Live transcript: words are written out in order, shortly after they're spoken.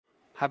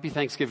Happy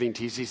Thanksgiving,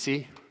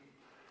 TCC.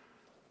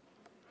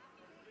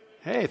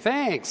 Hey,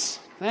 thanks.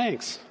 I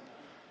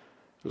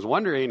was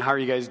wondering, how are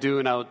you guys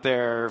doing out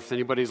there? If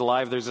anybody's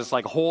alive, there's this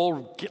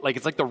whole,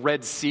 it's like the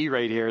Red Sea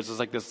right here. It's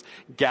just this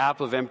gap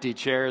of empty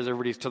chairs.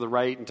 Everybody's to the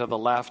right and to the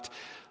left.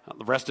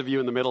 The rest of you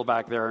in the middle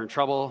back there are in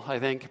trouble, I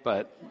think.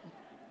 But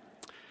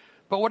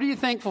what are you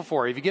thankful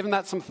for? Have you given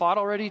that some thought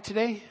already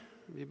today?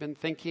 Have you been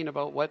thinking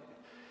about what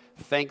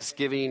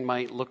Thanksgiving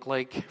might look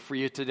like for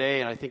you today?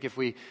 And I think if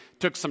we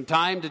took some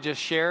time to just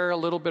share a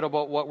little bit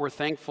about what we're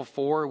thankful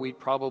for, we'd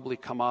probably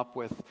come up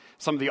with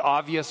some of the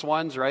obvious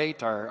ones,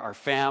 right? Our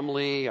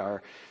family,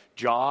 our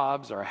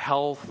jobs, our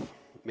health,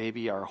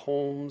 maybe our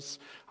homes,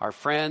 our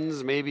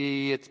friends.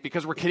 Maybe it's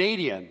because we're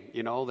Canadian.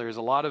 You know, there's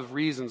a lot of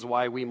reasons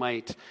why we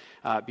might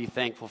be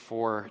thankful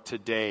for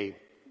today.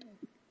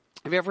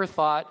 Have you ever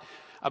thought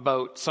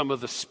about some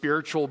of the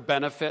spiritual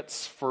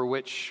benefits for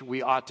which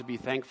we ought to be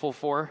thankful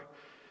for?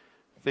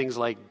 Things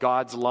like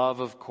God's love,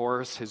 of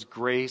course, His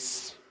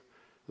grace,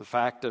 the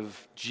fact of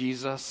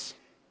Jesus,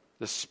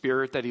 the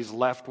Spirit that He's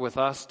left with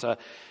us to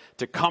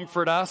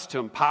comfort us, to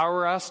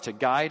empower us, to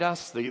guide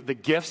us, the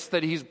gifts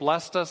that He's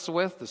blessed us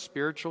with, the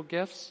spiritual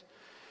gifts.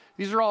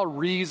 These are all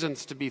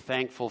reasons to be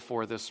thankful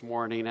for this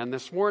morning. And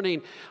this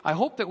morning, I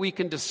hope that we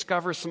can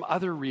discover some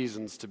other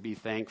reasons to be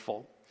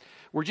thankful.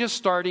 We're just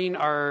starting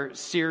our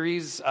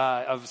series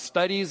of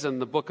studies in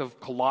the book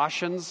of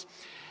Colossians.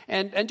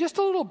 And just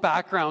a little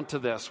background to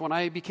this. When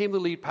I became the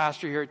lead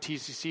pastor here at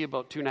TCC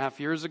about 2.5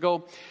 years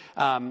ago,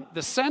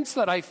 the sense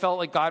that I felt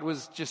like God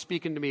was just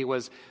speaking to me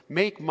was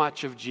make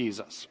much of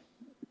Jesus.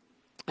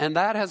 And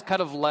that has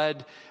kind of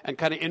led and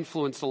kind of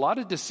influenced a lot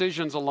of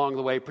decisions along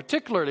the way,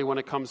 particularly when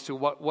it comes to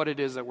what it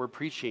is that we're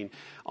preaching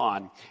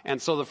on. And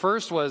so the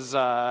first was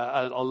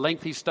a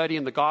lengthy study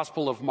in the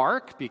Gospel of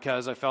Mark,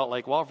 because I felt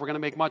like, well, if we're going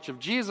to make much of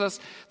Jesus,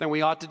 then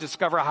we ought to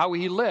discover how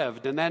He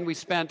lived. And then we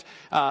spent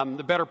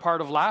the better part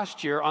of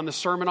last year on the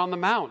Sermon on the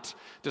Mount,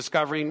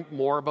 discovering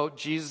more about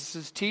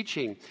Jesus'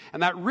 teaching.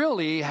 And that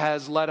really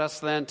has led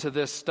us then to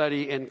this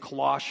study in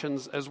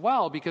Colossians as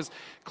well, because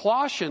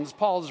Colossians,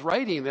 Paul's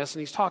writing this, and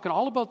he's talking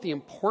all about the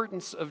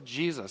importance of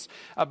Jesus,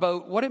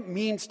 about what it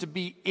means to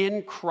be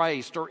in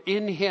Christ or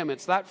in Him.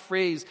 It's that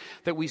phrase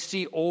that we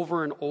see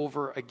over and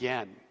over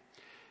again.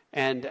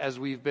 And as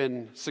we've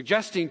been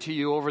suggesting to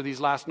you over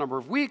these last number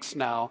of weeks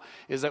now,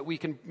 is that we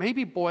can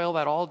maybe boil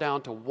that all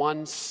down to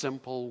one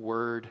simple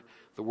word,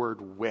 the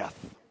word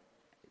with.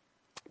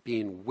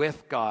 Being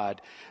with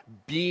God,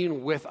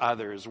 being with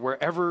others,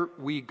 wherever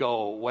we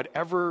go,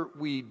 whatever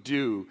we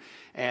do.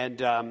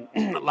 And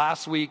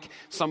last week,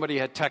 somebody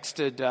had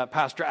texted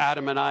Pastor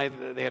Adam and I,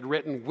 they had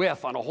written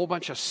with on a whole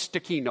bunch of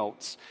sticky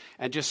notes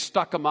and just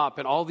stuck them up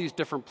in all these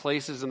different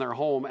places in their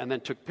home, and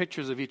then took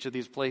pictures of each of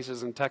these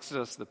places and texted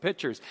us the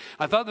pictures.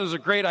 I thought that was a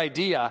great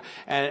idea.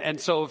 And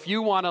so if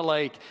you want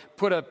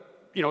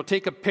to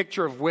take a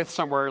picture of with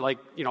somewhere,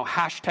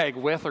 hashtag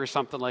with or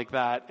something like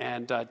that,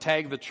 and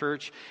tag the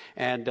church,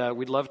 and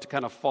we'd love to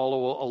kind of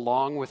follow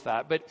along with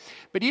that. But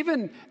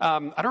even,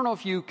 I don't know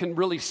if you can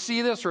really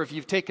see this or if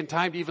you've taken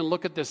time to even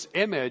look at this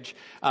image,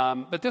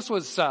 but this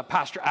was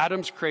Pastor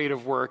Adam's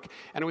creative work,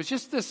 and it was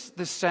just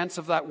this sense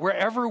of that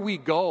wherever we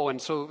go.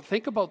 And so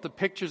think about the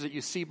pictures that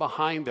you see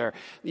behind there,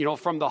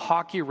 from the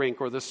hockey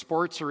rink or the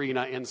sports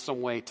arena in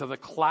some way, to the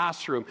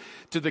classroom,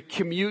 to the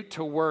commute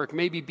to work,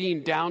 maybe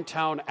being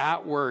downtown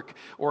at work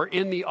or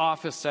in the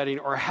office setting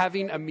or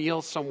having a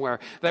meal somewhere,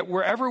 that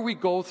wherever we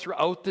go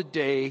throughout the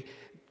day,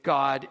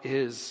 God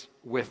is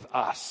with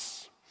us.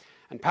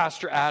 And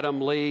Pastor Adam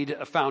laid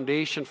a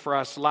foundation for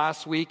us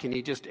last week, and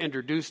he just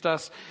introduced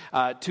us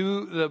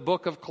to the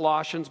book of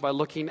Colossians by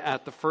looking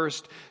at the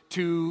first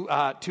two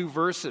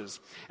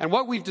verses. And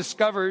what we've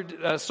discovered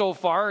so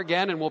far,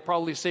 again, and we'll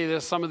probably say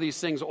some of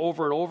these things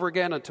over and over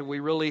again until we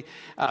really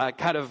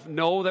kind of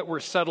know that we're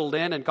settled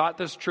in and got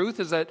this truth,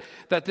 is that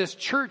this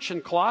church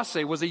in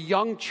Colossae was a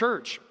young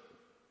church.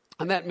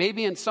 And that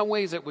maybe in some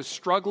ways it was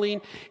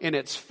struggling in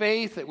its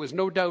faith. It was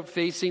no doubt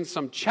facing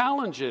some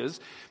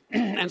challenges.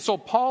 And so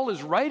Paul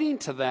is writing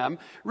to them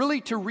really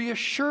to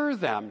reassure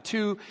them,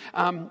 to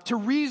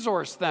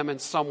resource them in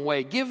some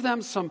way, give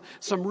them some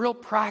real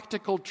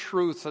practical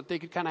truths that they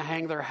could kind of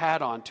hang their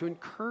hat on, to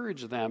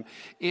encourage them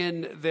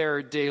in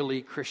their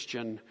daily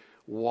Christian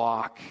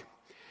walk.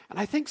 And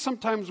I think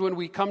sometimes when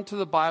we come to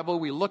the Bible,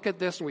 we look at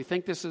this and we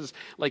think this is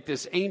like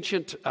this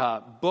ancient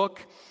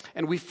book,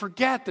 and we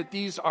forget that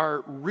these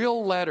are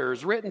real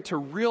letters written to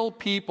real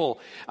people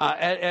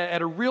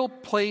at a real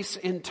place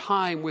in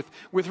time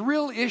with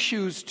real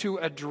issues to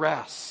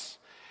address.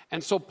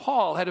 And so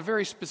Paul had a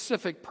very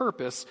specific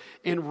purpose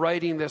in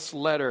writing this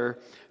letter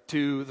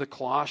to the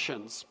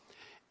Colossians.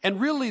 And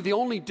really the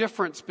only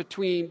difference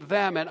between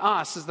them and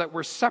us is that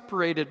we're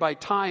separated by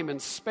time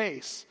and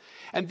space.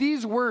 And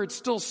these words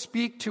still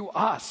speak to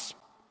us.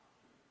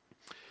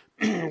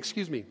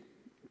 Excuse me.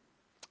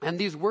 And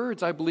these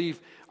words, I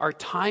believe, are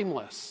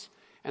timeless.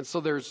 And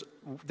so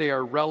they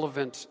are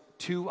relevant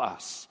to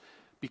us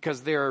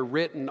because they are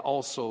written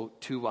also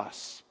to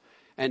us.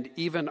 And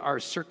even our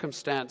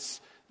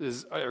circumstances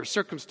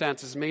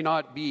may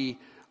not be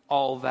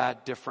all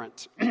that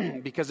different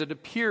because it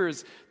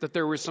appears that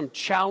there were some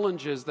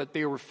challenges that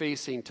they were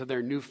facing to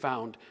their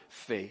newfound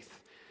faith.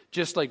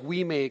 Just like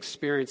we may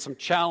experience some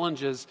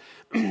challenges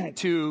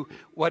to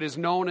what is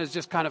known as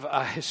just kind of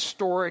a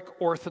historic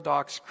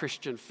Orthodox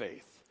Christian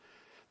faith.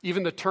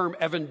 Even the term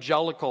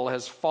evangelical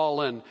has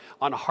fallen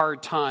on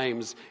hard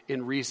times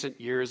in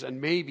recent years,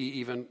 and maybe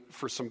even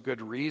for some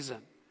good reason.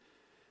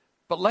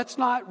 But let's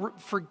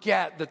not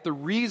forget that the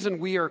reason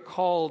we are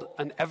called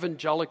an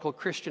evangelical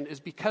Christian is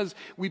because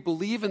we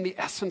believe in the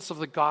essence of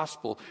the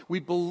gospel.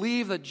 We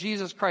believe that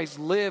Jesus Christ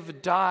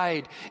lived,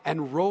 died,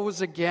 and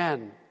rose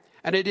again.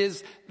 And it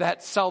is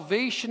that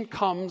salvation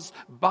comes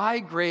by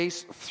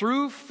grace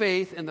through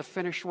faith in the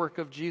finished work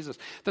of Jesus.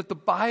 That the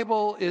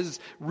Bible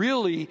is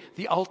really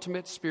the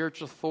ultimate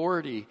spiritual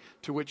authority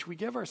to which we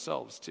give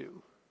ourselves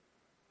to.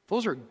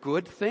 Those are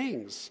good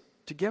things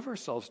to give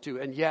ourselves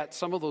to, and yet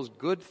some of those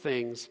good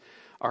things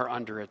are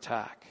under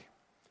attack.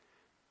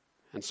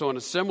 And so in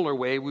a similar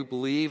way, we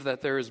believe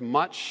that there is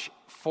much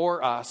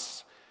for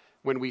us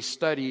when we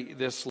study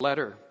this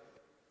letter.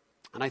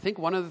 And I think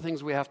one of the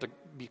things we have to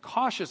be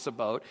cautious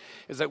about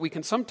is that we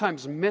can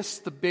sometimes miss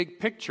the big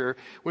picture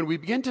when we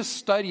begin to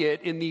study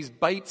it in these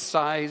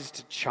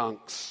bite-sized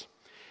chunks.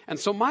 And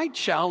so my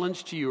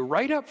challenge to you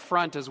right up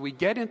front as we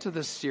get into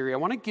this series, I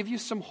want to give you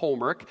some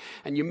homework,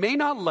 and you may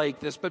not like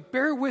this, but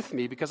bear with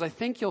me because I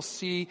think you'll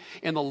see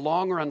in the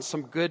long run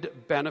some good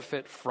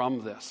benefit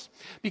from this.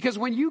 Because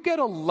when you get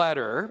a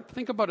letter,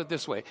 think about it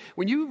this way,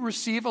 when you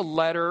receive a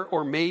letter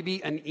or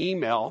maybe an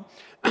email,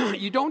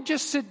 you don't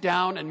just sit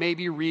down and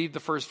maybe read the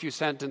first few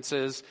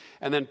sentences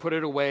and then put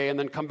it away and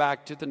then come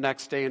back to the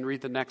next day and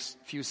read the next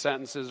few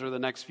sentences or the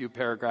next few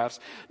paragraphs.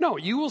 No,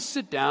 you will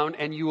sit down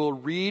and you will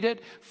read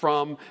it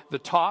from the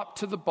top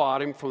to the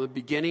bottom, from the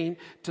beginning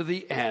to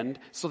the end,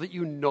 so that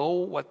you know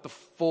what the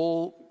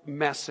full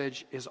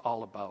message is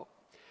all about.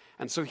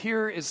 And so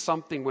here is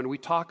something when we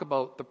talk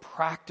about the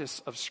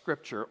practice of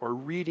Scripture or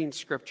reading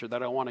Scripture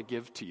that I want to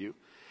give to you.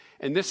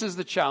 And this is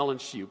the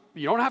challenge to you.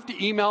 You don't have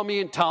to email me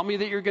and tell me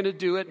that you're going to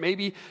do it.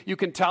 Maybe you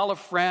can tell a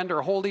friend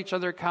or hold each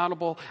other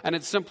accountable. And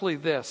it's simply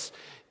this.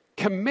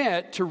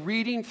 Commit to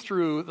reading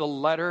through the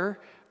letter,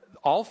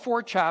 all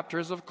 4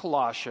 chapters of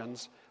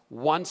Colossians,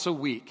 once a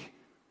week.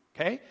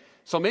 Okay?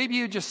 So maybe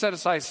you just set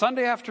aside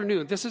Sunday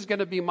afternoon. This is going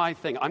to be my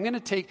thing.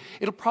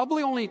 It'll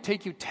probably only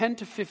take you 10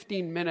 to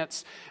 15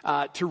 minutes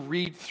to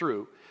read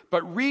through.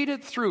 But read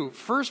it through,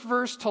 first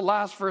verse to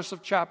last verse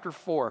of chapter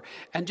 4,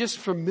 and just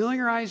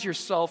familiarize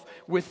yourself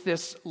with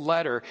this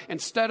letter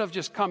instead of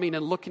just coming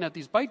and looking at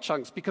these bite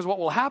chunks. Because what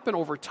will happen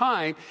over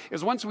time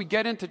is once we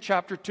get into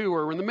chapter 2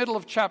 or we're in the middle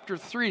of chapter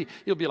 3,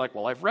 you'll be like,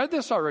 well, I've read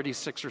this already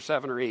 6 or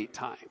 7 or 8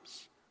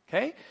 times.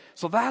 Okay?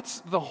 So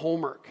that's the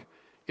homework,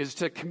 is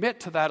to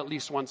commit to that at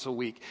least once a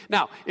week.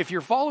 Now, if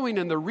you're following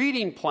in the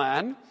reading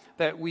plan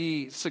that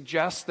we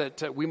suggest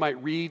that we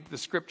might read the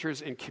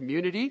Scriptures in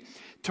community,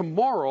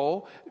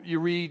 tomorrow you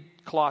read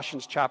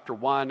Colossians chapter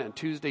 1 and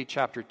Tuesday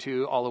chapter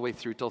 2 all the way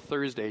through till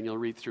Thursday, and you'll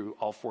read through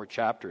all 4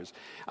 chapters.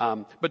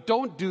 But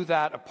don't do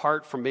that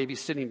apart from maybe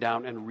sitting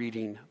down and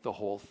reading the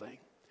whole thing.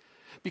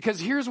 Because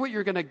here's what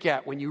you're going to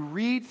get. When you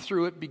read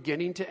through it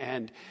beginning to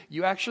end,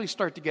 you actually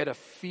start to get a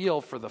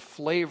feel for the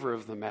flavor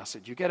of the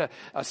message. You get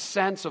a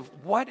sense of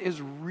what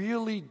is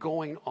really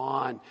going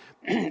on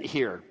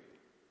here.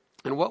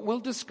 And what we'll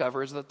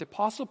discover is that the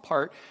Apostle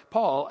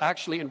Paul,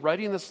 actually, in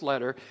writing this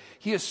letter,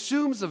 he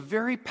assumes a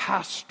very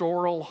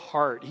pastoral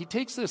heart. He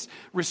takes this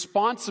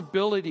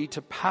responsibility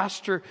to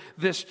pastor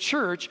this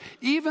church,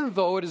 even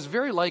though it is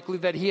very likely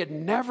that he had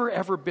never,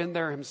 ever been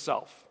there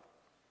himself.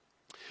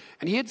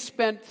 And he had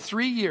spent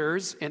 3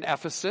 years in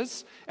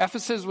Ephesus.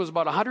 Ephesus was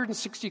about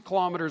 160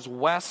 kilometers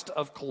west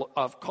of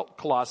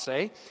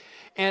Colossae.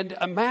 And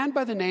a man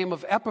by the name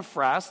of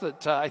Epaphras,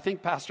 that I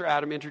think Pastor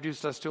Adam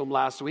introduced us to him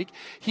last week,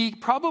 he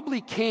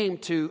probably came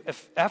to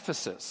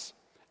Ephesus.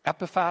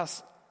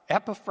 Epaphras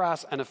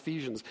and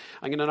Ephesians.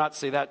 I'm going to not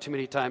say that too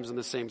many times in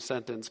the same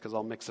sentence because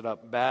I'll mix it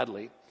up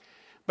badly.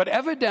 But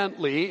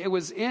evidently, it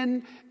was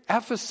in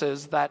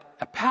Ephesus that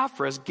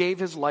Epaphras gave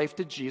his life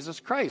to Jesus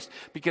Christ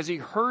because he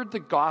heard the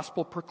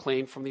gospel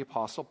proclaimed from the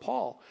Apostle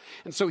Paul.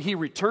 And so he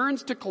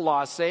returns to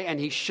Colossae and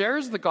he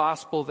shares the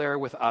gospel there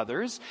with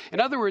others. In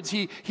other words,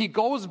 he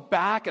goes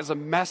back as a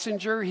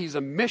messenger. He's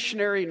a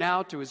missionary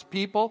now to his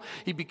people.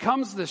 He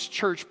becomes this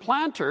church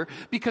planter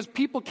because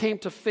people came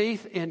to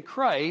faith in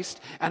Christ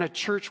and a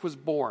church was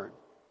born.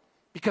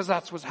 Because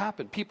that's what's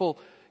happened. People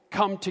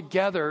come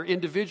together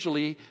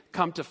individually,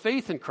 come to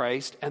faith in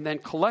Christ, and then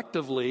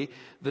collectively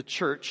the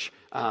church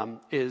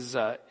is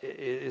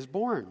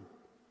born.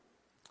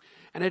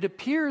 And it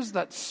appears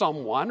that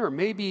someone, or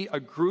maybe a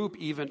group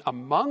even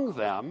among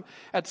them,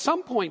 at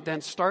some point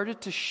then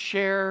started to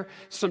share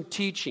some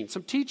teaching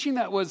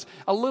that was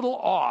a little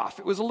off.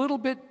 It was a little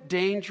bit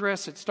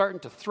dangerous. It's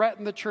starting to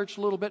threaten the church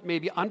a little bit,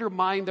 maybe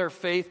undermine their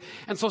faith.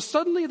 And so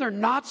suddenly they're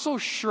not so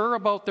sure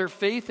about their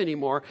faith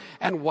anymore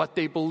and what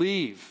they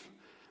believe.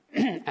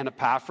 And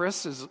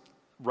Epaphras is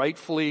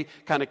rightfully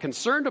kind of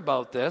concerned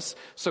about this,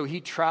 so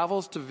he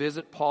travels to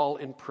visit Paul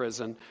in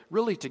prison,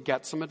 really to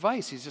get some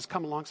advice. He's just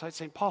come alongside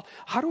saying, Paul,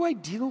 how do I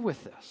deal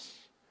with this?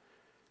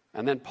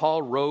 And then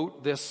Paul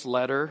wrote this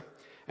letter,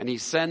 and he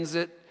sends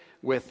it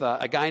with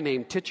a guy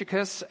named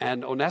Tychicus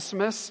and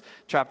Onesimus.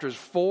 Chapters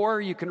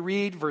 4, you can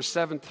read, verse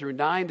 7 through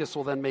 9. This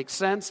will then make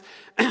sense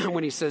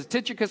when he says,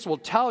 Tychicus will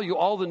tell you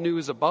all the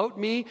news about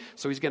me.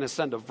 So he's going to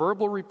send a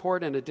verbal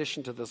report in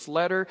addition to this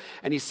letter.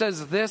 And he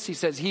says this, he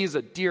says, he is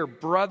a dear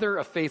brother,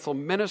 a faithful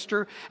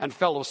minister, and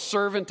fellow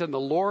servant in the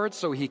Lord.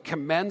 So he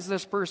commends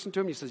this person to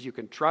him. He says, you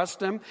can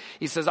trust him.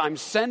 He says, I'm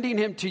sending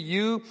him to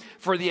you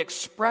for the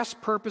express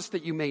purpose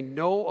that you may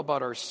know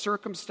about our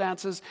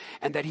circumstances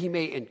and that he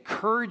may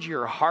encourage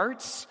your heart.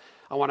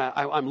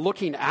 I'm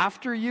looking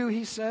after you,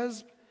 he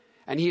says.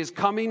 And he is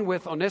coming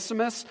with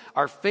Onesimus,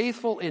 our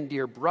faithful and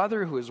dear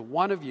brother, who is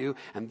one of you,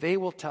 and they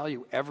will tell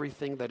you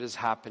everything that is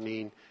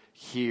happening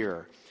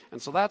here.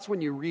 And so that's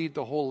when you read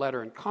the whole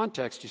letter in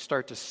context, you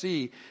start to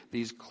see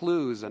these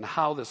clues and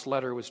how this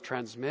letter was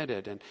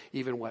transmitted and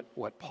even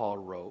what Paul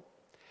wrote.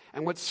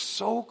 And what's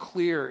so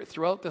clear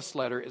throughout this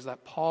letter is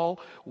that Paul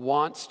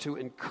wants to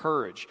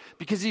encourage,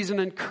 because he's an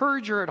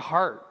encourager at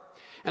heart.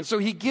 And so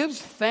he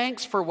gives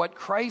thanks for what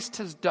Christ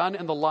has done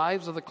in the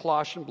lives of the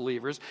Colossian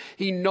believers.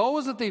 He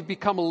knows that they've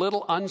become a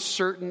little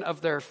uncertain of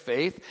their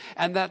faith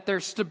and that their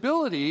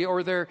stability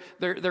or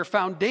their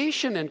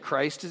foundation in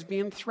Christ is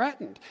being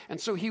threatened. And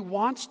so he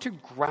wants to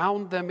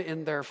ground them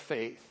in their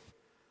faith.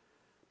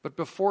 But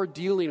before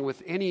dealing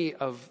with any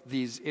of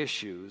these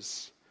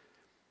issues,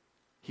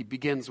 he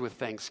begins with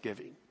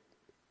thanksgiving,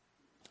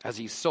 as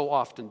he so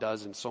often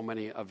does in so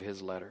many of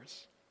his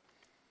letters.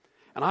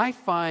 And I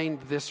find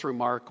this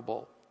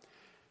remarkable,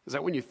 is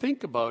that when you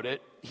think about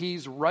it,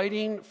 he's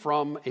writing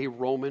from a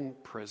Roman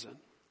prison.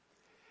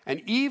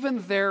 And even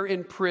there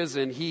in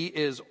prison, he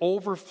is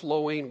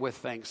overflowing with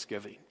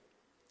thanksgiving.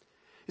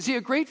 You see,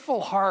 a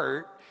grateful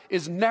heart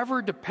is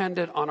never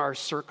dependent on our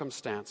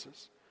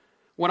circumstances.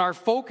 When our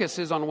focus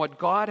is on what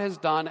God has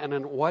done and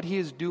on what he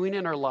is doing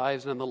in our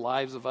lives and in the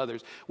lives of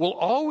others, we'll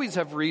always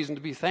have reason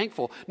to be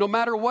thankful, no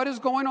matter what is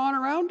going on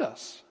around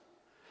us.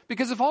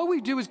 Because if all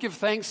we do is give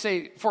thanks,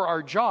 say, for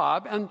our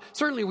job, and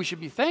certainly we should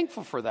be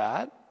thankful for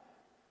that,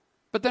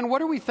 but then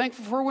what are we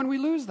thankful for when we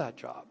lose that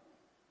job?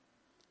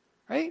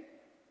 Right?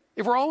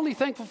 If we're only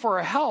thankful for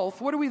our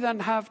health, what do we then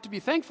have to be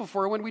thankful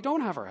for when we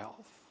don't have our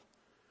health?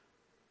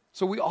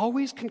 So we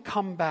always can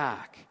come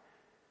back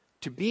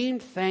to being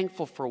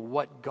thankful for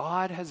what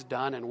God has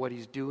done and what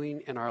he's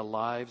doing in our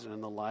lives and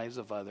in the lives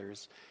of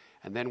others,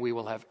 and then we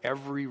will have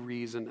every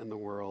reason in the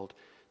world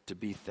to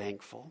be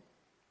thankful.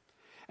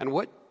 And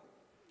what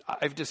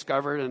I've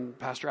discovered, and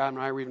Pastor Adam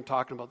and I were even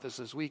talking about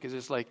this week, is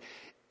it's like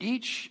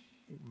each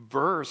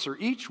verse or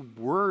each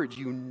word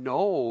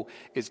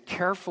is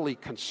carefully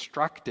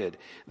constructed,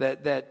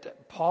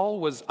 that Paul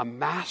was a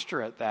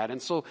master at that.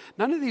 And so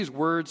none of these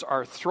words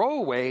are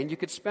throwaway, and you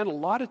could spend a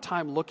lot of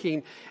time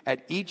looking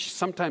at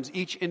sometimes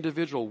each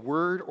individual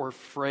word or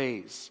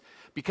phrase,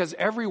 because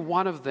every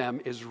one of them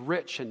is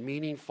rich and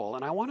meaningful.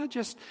 And I want to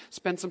just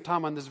spend some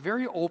time on this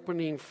very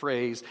opening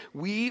phrase,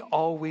 we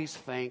always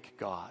thank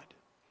God.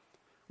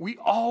 We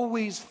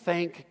always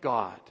thank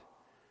God.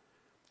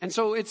 And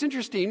so it's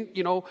interesting,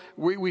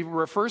 we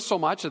refer so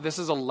much that this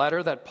is a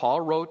letter that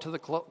Paul wrote to the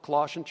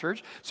Colossian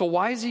church. So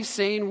why is he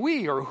saying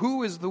we, or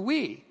who is the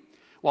we?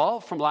 Well,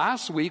 from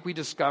last week we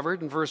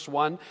discovered in verse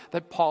 1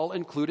 that Paul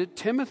included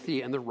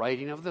Timothy in the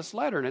writing of this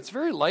letter. And it's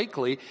very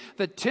likely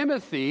that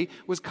Timothy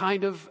was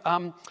kind of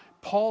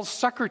Paul's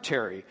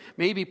secretary.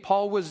 Maybe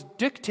Paul was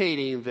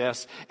dictating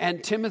this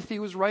and Timothy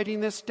was writing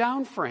this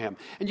down for him.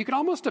 And you can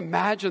almost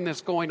imagine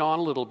this going on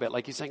a little bit,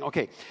 like he's saying,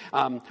 okay,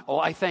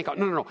 I thank God.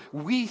 No.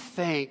 We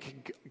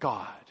thank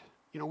God.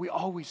 We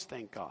always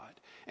thank God.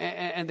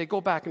 And they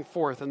go back and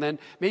forth. And then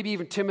maybe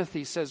even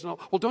Timothy says, no,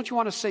 well, don't you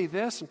want to say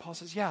this? And Paul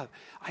says, yeah,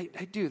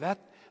 I do. That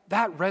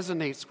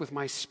resonates with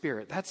my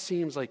spirit. That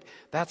seems like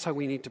that's how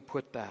we need to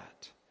put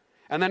that.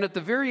 And then at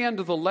the very end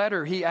of the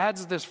letter, he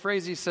adds this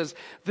phrase. He says,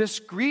 this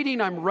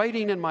greeting I'm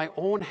writing in my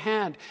own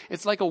hand.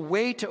 It's like a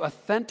way to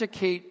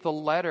authenticate the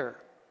letter.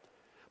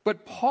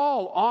 But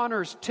Paul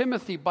honors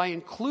Timothy by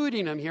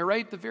including him here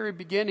right at the very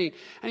beginning.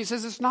 And he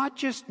says, it's not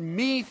just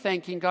me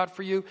thanking God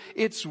for you.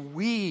 It's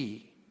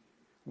we.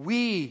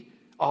 We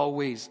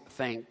always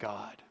thank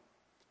God.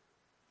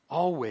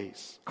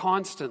 Always,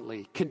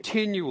 constantly,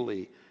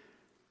 continually.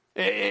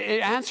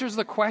 It answers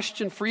the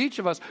question for each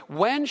of us.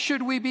 When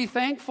should we be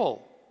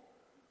thankful?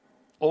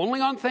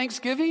 Only on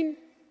Thanksgiving?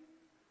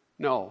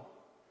 No.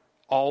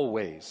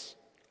 Always,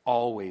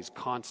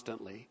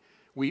 constantly.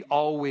 We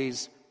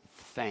always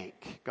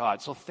thank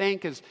God. So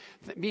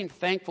being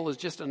thankful is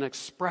just an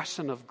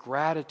expression of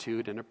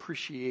gratitude and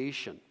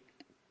appreciation.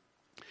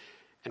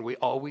 And we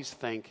always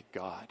thank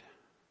God.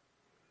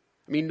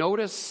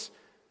 Notice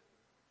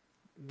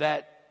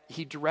that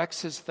he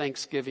directs his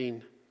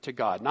thanksgiving to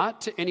God,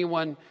 not to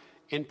anyone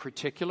in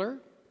particular,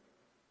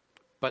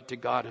 but to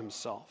God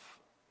himself.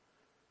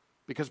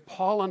 Because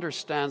Paul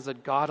understands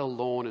that God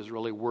alone is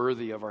really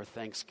worthy of our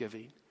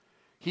thanksgiving.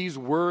 He's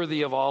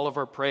worthy of all of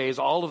our praise,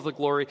 all of the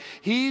glory.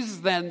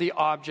 He's then the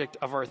object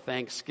of our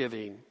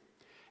thanksgiving.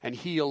 And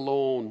he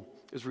alone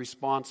is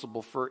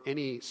responsible for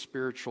any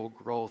spiritual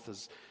growth,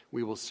 as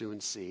we will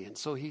soon see. And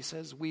so he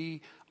says,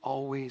 we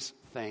always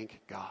thank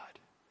God.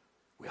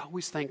 We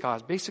always thank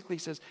God. Basically, he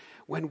says,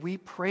 when we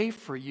pray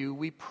for you,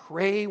 we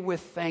pray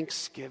with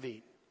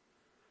thanksgiving.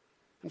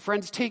 And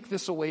friends, take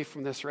this away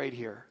from this right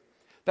here,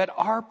 that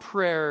our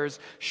prayers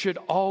should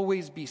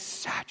always be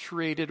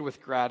saturated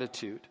with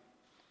gratitude.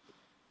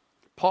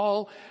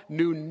 Paul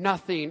knew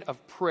nothing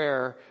of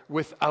prayer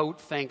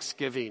without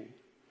thanksgiving.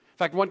 In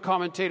fact, one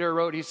commentator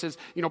wrote, he says,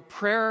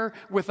 prayer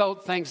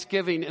without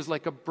thanksgiving is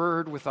like a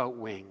bird without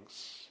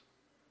wings.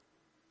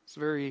 It's a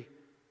very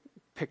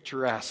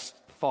picturesque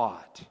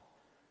thought.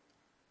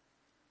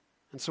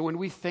 And so when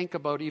we think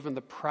about even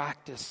the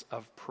practice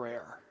of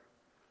prayer,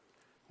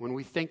 when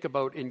we think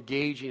about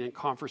engaging in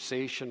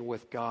conversation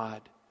with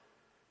God,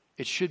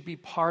 it should be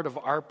part of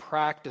our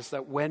practice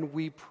that when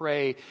we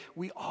pray,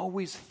 we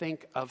always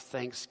think of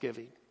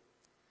thanksgiving.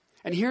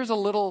 And here's a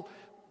little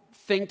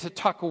thing to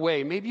tuck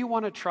away. Maybe you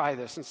want to try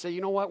this and say, you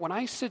know what, when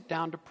I sit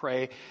down to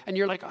pray, and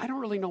you're like, I don't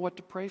really know what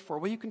to pray for.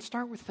 Well, you can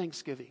start with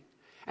thanksgiving.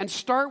 And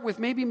start with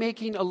maybe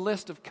making a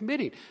list of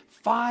committing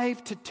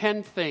 5 to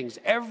 10 things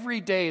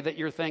every day that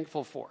you're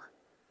thankful for.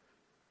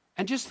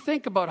 And just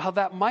think about how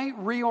that might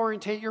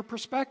reorientate your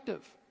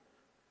perspective.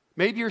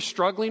 Maybe you're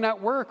struggling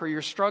at work or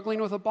you're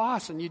struggling with a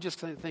boss and you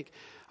just kind of think,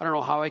 I don't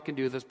know how I can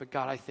do this, but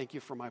God, I thank you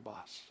for my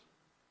boss.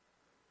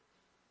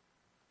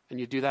 And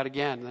you do that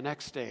again the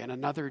next day and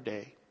another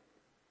day.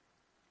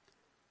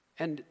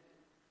 And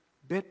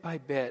bit by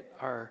bit,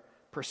 our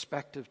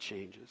perspective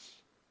changes.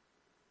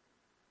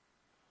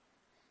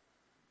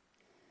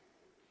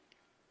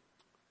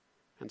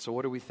 And so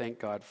what do we thank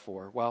God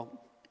for? Well,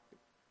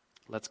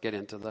 let's get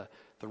into the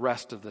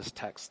rest of this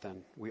text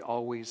then. We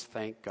always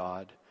thank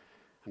God.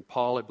 And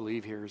Paul, I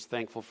believe here, is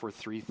thankful for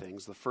 3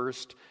 things. The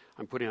first,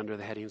 I'm putting under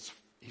the headings,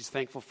 he's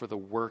thankful for the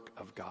work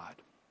of God.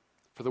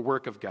 For the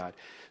work of God.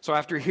 So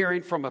after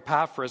hearing from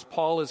Epaphras,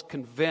 Paul is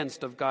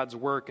convinced of God's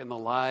work in the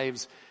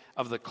lives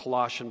of the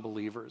Colossian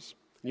believers.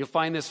 And you'll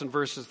find this in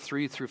verses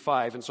 3 through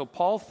 5. And so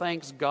Paul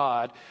thanks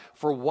God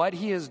for what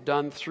he has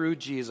done through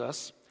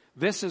Jesus.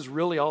 This is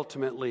really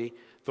ultimately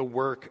the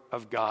work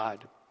of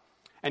God.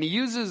 And he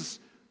uses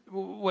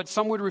what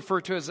some would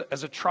refer to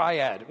as a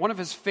triad, one of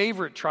his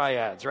favorite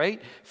triads,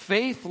 right?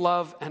 Faith,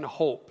 love, and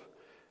hope.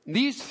 And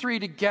these 3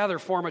 together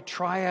form a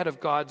triad of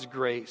God's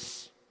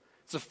grace.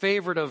 It's a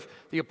favorite of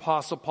the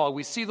Apostle Paul.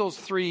 We see those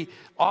 3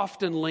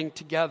 often linked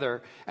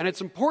together. And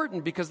it's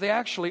important because they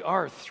actually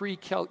are 3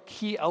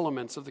 key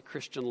elements of the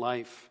Christian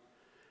life.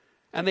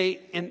 And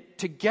they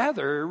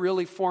together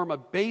really form a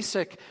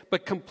basic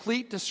but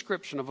complete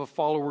description of a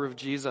follower of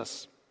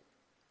Jesus.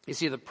 You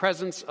see, the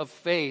presence of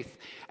faith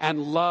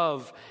and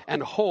love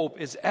and hope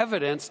is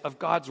evidence of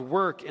God's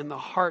work in the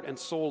heart and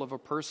soul of a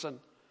person.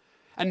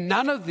 And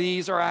none of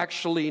these are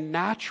actually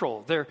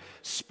natural. They're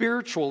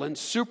spiritual and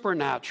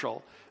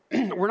supernatural.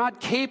 We're not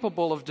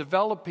capable of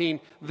developing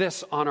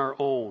this on our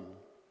own.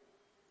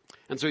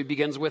 And so he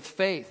begins with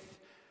faith.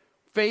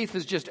 Faith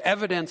is just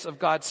evidence of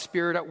God's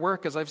Spirit at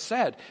work, as I've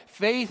said.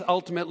 Faith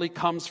ultimately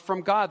comes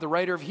from God. The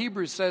writer of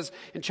Hebrews says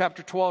in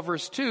chapter 12,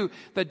 verse 2,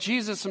 that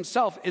Jesus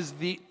himself is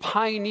the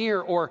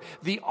pioneer or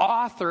the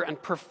author and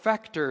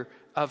perfecter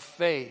of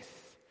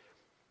faith.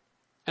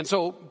 And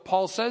so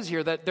Paul says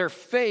here that their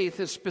faith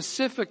is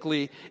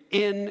specifically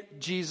in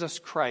Jesus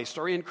Christ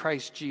or in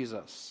Christ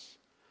Jesus.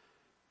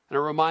 And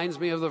it reminds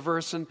me of the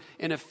verse in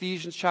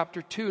Ephesians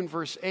chapter 2 and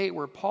verse 8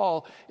 where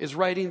Paul is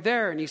writing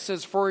there and he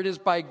says, for it is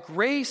by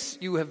grace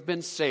you have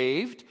been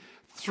saved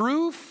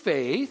through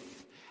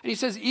faith. And he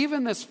says,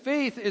 even this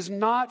faith is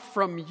not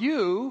from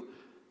you,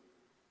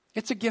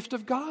 it's a gift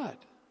of God.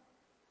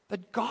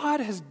 That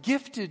God has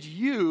gifted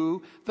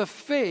you the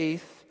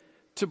faith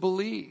to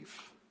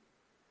believe.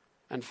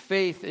 And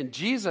faith in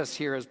Jesus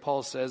here, as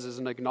Paul says, is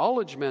an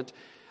acknowledgement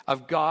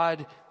of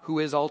God who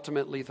is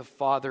ultimately the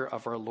Father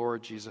of our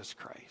Lord Jesus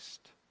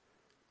Christ.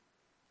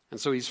 And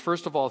so he's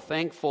first of all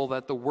thankful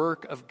that the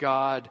work of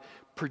God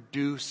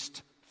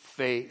produced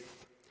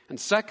faith. And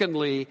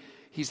secondly,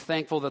 he's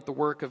thankful that the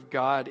work of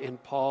God in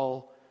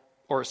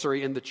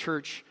the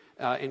church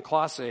in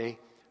Colossae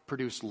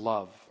produced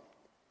love.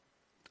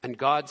 And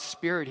God's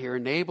Spirit here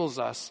enables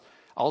us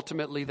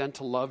ultimately then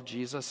to love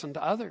Jesus and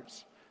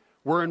others.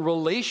 We're in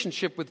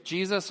relationship with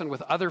Jesus and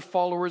with other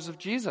followers of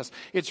Jesus.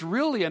 It's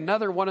really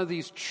another one of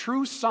these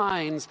true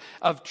signs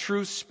of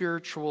true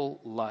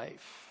spiritual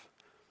life.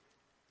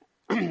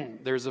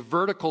 There's a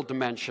vertical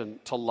dimension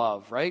to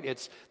love, right?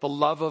 It's the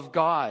love of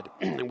God.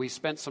 And we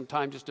spent some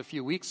time just a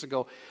few weeks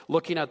ago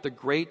looking at the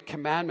great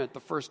commandment, the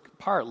first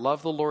part,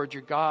 love the Lord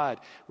your God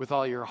with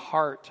all your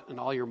heart and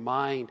all your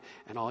mind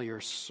and all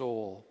your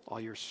soul, all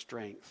your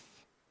strength.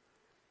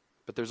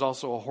 But there's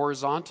also a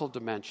horizontal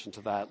dimension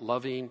to that,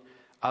 loving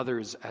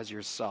others as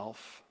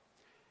yourself.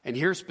 And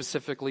here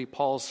specifically,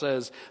 Paul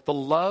says, the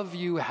love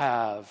you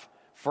have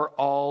for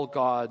all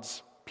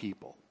God's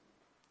people.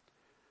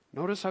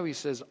 Notice how he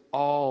says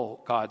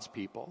all God's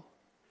people.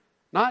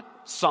 Not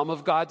some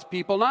of God's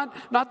people,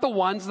 not the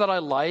ones that I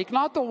like,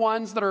 not the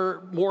ones that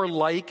are more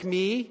like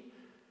me,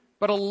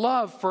 but a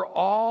love for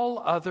all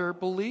other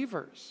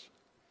believers.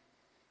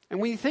 And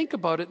when you think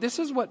about it, this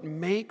is what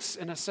makes,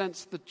 in a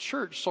sense, the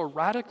church so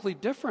radically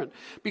different.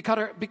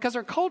 Because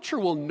our culture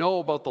will know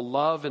about the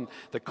love and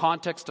the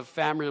context of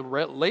family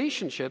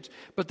relationships,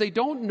 but they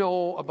don't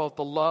know about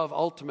the love,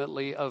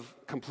 ultimately, of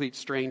complete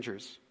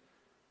strangers,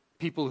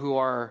 people who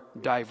are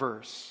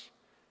diverse.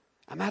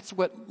 And that's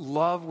what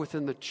love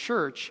within the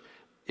church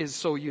is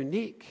so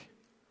unique.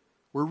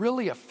 We're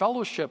really a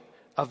fellowship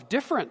of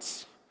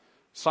difference.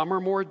 Some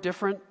are more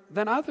different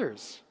than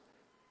others.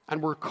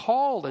 And we're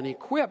called and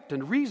equipped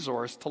and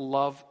resourced to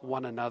love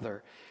one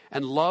another.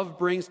 And love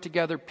brings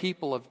together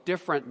people of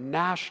different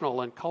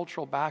national and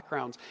cultural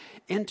backgrounds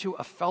into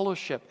a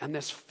fellowship. And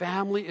this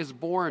family is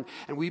born,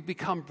 and we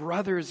become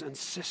brothers and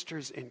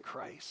sisters in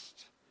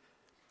Christ.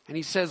 And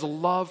he says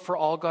love for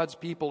all God's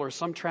people, or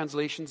some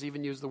translations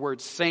even use the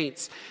word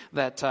saints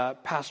that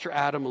Pastor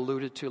Adam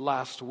alluded to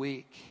last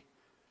week.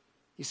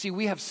 You see,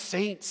 we have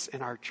saints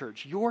in our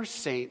church. Your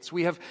saints.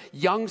 We have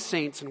young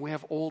saints and we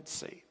have old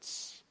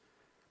saints.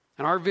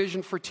 And our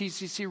vision for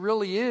TCC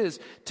really is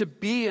to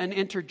be an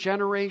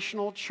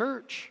intergenerational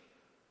church.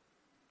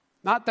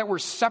 Not that we're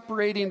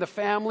separating the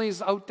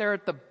families out there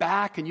at the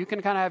back and you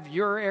can kind of have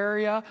your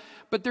area,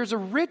 but there's a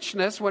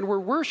richness when we're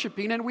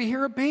worshiping and we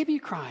hear a baby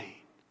crying,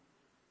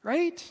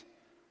 right?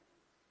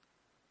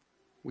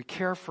 We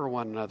care for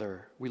one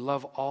another. We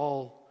love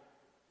all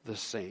the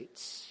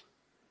saints.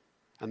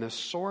 And the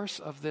source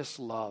of this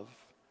love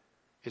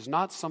is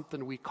not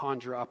something we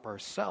conjure up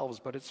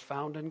ourselves, but it's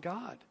found in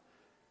God.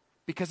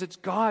 Because it's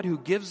God who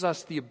gives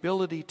us the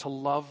ability to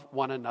love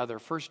one another.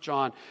 1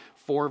 John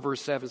 4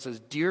 verse 7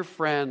 says, "Dear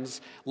friends,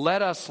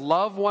 let us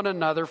love one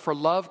another, for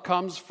love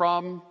comes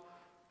from,"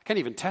 I can't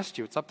even test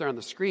you, it's up there on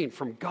the screen,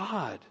 from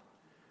God.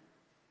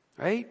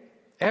 Right?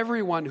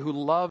 Everyone who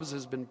loves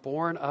has been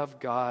born of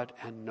God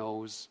and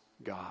knows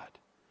God.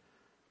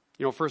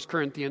 You know, 1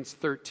 Corinthians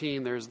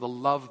 13, there's the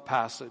love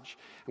passage.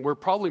 And we're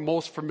probably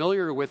most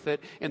familiar with it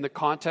in the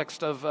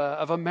context of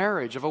a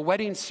marriage, of a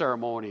wedding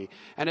ceremony.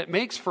 And it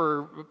makes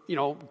for,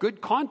 good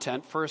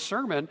content for a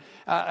sermon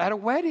at a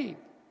wedding.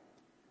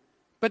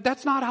 But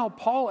that's not how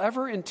Paul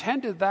ever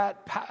intended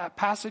that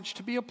passage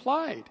to be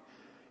applied.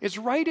 It's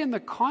right in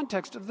the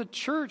context of the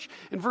church.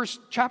 In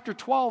chapter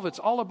 12, it's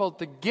all about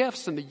the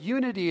gifts and the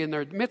unity in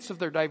their midst of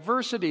their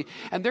diversity.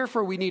 And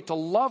therefore, we need to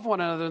love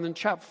one another. And then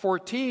chapter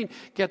 14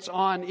 gets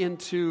on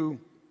into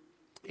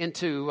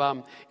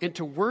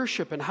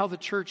worship and how the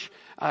church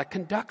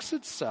conducts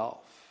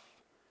itself.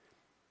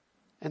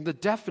 And the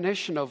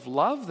definition of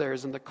love there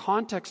is in the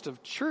context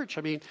of church.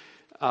 I mean,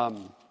 I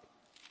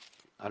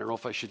don't know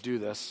if I should do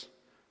this,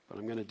 but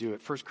I'm going to do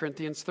it. 1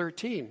 Corinthians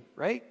 13,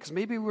 right? Because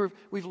maybe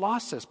we've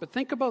lost this. But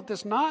think about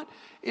this not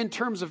in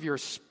terms of your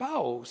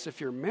spouse,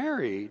 if you're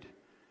married,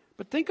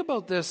 but think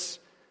about this,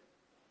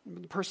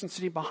 the person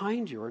sitting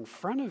behind you or in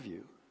front of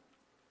you.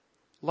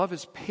 Love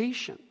is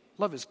patient.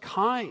 Love is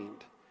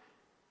kind.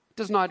 It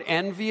does not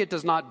envy. It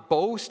does not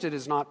boast. It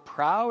is not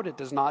proud. It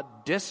does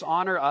not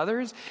dishonor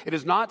others. It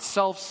is not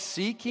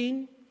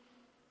self-seeking.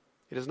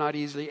 It is not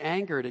easily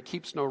angered. It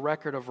keeps no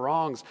record of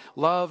wrongs.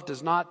 Love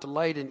does not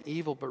delight in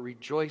evil, but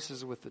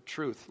rejoices with the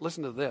truth.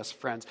 Listen to this,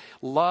 friends.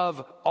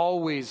 Love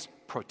always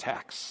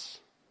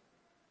protects,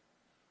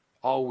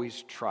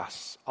 always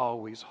trusts,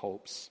 always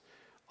hopes,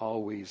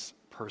 always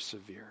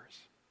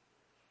perseveres.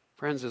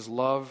 Friends, is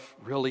love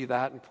really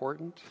that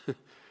important? I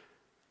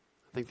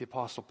think the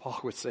Apostle Paul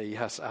would say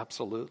yes,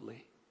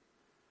 absolutely.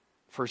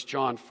 1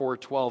 John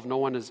 4:12, no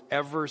one has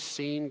ever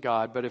seen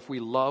God, but if we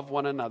love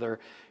one another,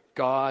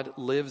 God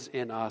lives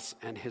in us,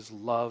 and his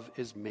love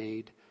is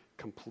made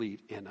complete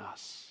in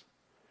us.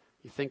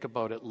 You think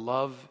about it,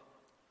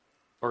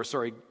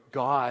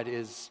 God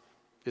is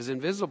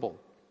invisible.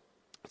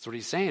 That's what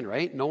he's saying,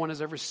 right? No one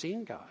has ever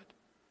seen God.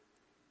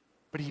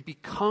 But he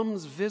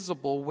becomes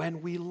visible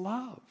when we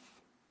love.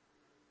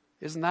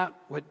 Isn't that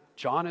what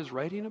John is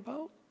writing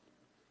about?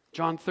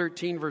 John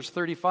 13, verse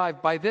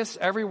 35, by this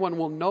everyone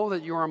will know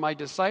that you are my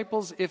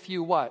disciples if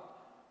you what?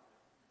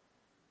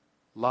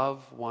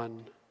 Love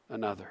one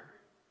another.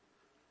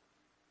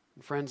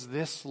 And friends,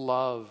 this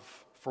love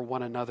for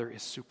one another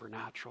is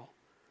supernatural.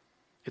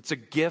 It's a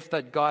gift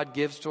that God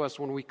gives to us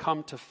when we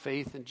come to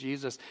faith in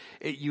Jesus.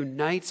 It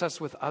unites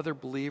us with other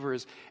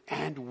believers,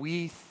 and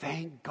we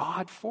thank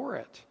God for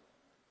it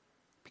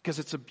because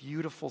it's a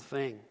beautiful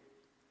thing.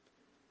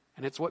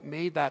 And it's what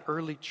made that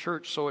early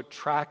church so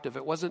attractive.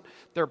 It wasn't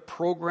their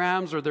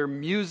programs or their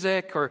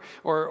music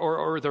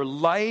or their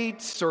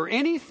lights or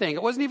anything.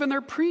 It wasn't even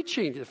their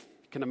preaching, if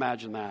you can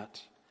imagine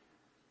that.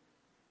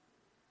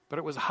 But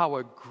it was how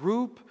a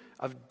group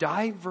of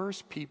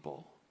diverse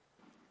people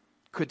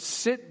could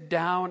sit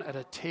down at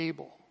a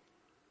table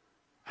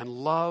and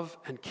love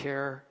and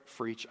care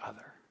for each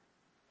other.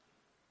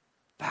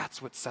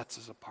 That's what sets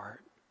us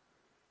apart.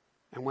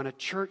 And when a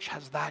church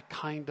has that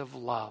kind of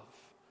love,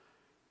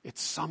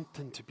 it's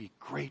something to be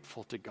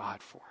grateful to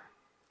God for.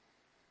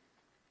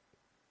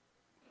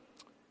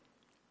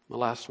 The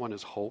last one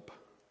is hope.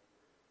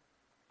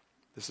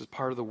 This is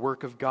part of the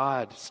work of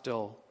God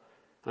still.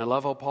 And I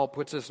love how Paul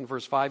puts this in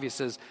verse 5. He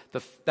says,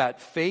 that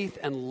faith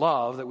and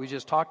love that we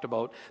just talked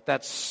about,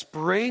 that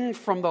spring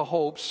from the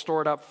hope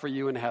stored up for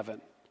you in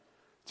heaven.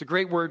 It's a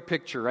great word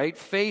picture, right?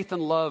 Faith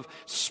and love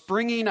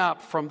springing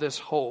up from this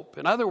hope.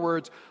 In other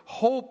words,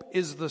 hope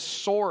is the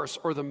source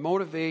or the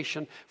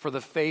motivation for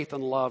the faith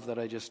and love that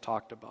I just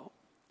talked about.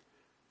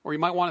 Or you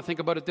might want to think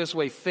about it this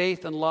way.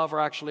 Faith and love are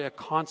actually a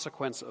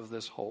consequence of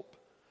this hope.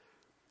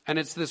 And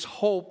it's this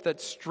hope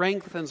that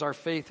strengthens our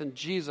faith in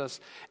Jesus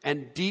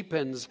and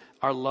deepens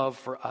our love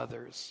for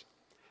others.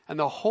 And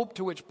the hope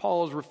to which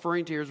Paul is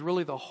referring to here is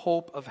really the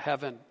hope of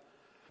heaven.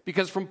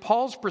 Because from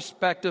Paul's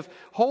perspective,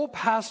 hope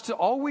has to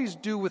always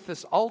do with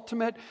this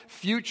ultimate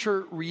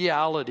future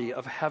reality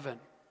of heaven.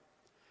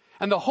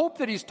 And the hope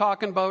that he's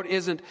talking about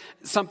isn't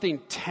something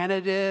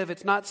tentative.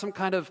 It's not some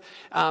kind of,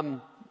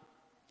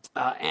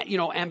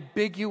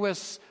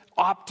 ambiguous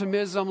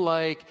optimism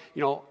like,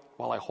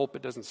 well, I hope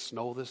it doesn't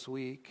snow this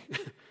week.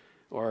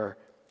 Or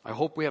I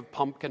hope we have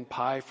pumpkin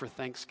pie for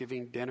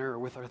Thanksgiving dinner or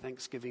with our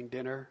Thanksgiving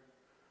dinner.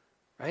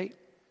 Right?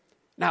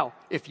 Now,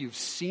 if you've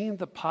seen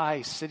the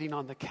pie sitting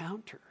on the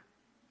counter,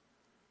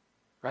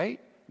 right?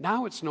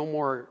 Now it's no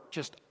more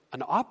just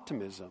an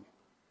optimism.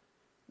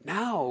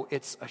 Now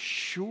it's a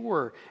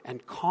sure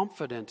and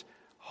confident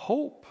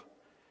hope.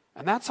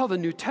 And that's how the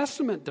New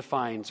Testament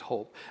defines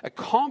hope. A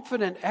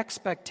confident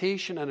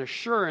expectation and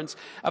assurance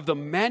of the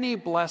many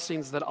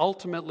blessings that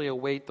ultimately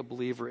await the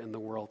believer in the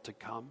world to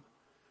come.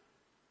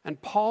 And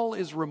Paul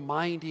is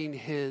reminding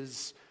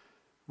his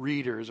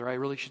readers, or I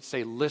really should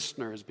say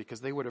listeners,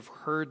 because they would have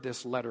heard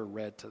this letter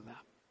read to them.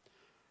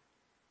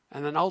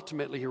 And then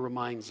ultimately he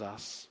reminds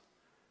us,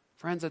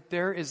 friends, that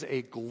there is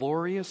a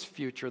glorious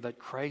future that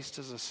Christ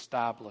has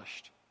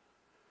established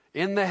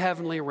in the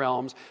heavenly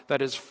realms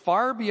that is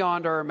far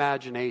beyond our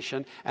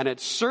imagination, and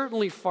it's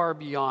certainly far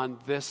beyond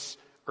this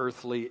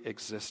earthly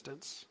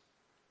existence.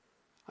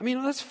 I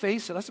mean, let's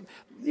face it,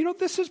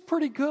 this is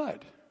pretty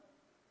good.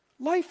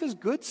 Life is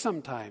good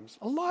sometimes,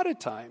 a lot of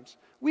times.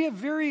 We have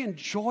very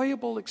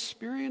enjoyable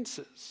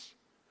experiences.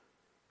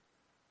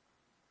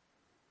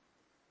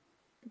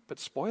 But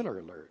spoiler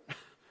alert,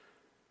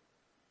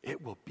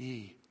 it will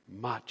be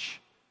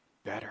much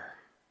better.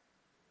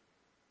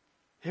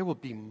 It will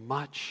be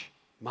much,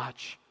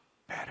 much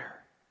better.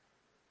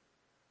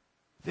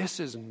 This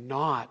is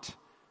not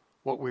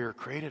what we were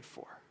created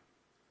for.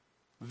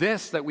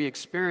 This that we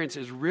experience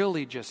is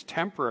really just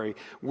temporary.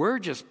 We're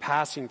just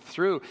passing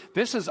through.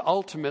 This is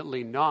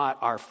ultimately not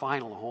our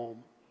final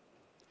home.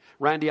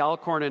 Randy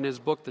Alcorn, in his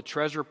book, The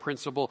Treasure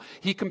Principle,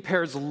 he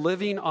compares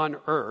living on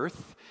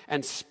earth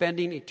and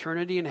spending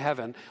eternity in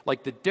heaven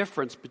like the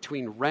difference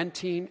between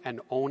renting and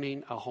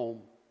owning a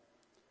home.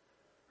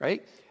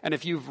 Right? And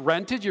if you've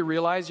rented, you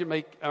realize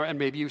and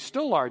maybe you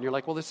still are, and you're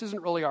like, well, this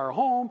isn't really our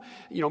home.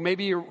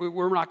 Maybe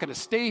we're not going to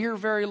stay here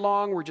very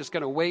long. We're just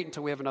going to wait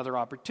until we have another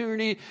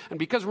opportunity. And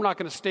because we're not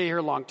going to stay here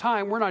a long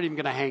time, we're not even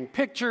going to hang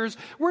pictures.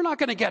 We're not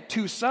going to get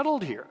too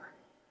settled here.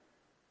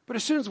 But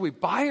as soon as we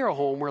buy our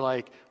home, we're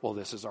like, well,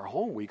 this is our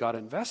home. We got to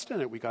invest in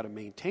it. We got to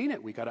maintain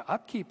it. We got to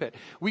upkeep it.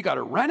 We got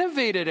to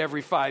renovate it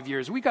every 5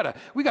 years. We got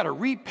to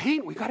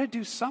repaint. We got to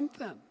do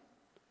something.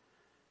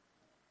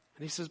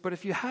 And he says, but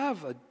if you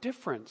have a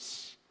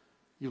difference,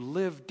 you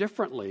live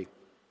differently.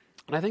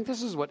 And I think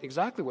this is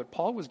exactly what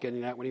Paul was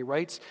getting at when he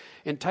writes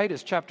in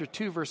Titus chapter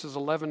 2, verses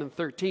 11 and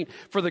 13.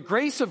 For the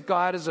grace of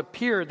God has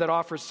appeared that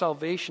offers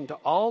salvation to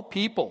all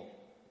people.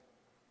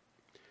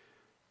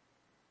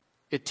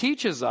 It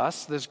teaches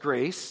us, this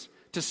grace,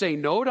 to say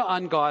no to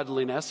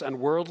ungodliness and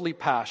worldly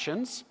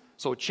passions,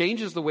 so it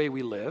changes the way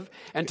we live,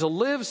 and to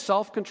live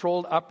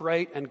self-controlled,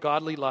 upright, and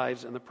godly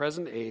lives in the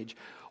present age,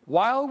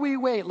 while we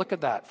wait, look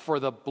at that, for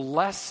the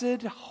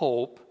blessed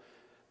hope,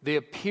 the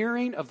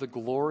appearing of the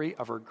glory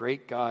of our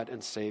great God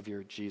and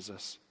Savior,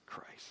 Jesus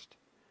Christ.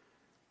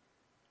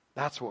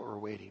 That's what we're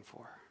waiting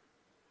for.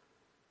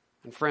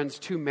 And friends,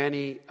 too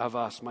many of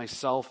us,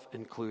 myself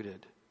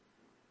included,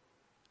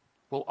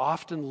 will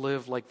often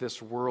live like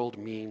this world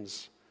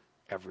means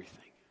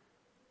everything.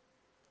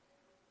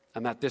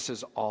 And that this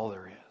is all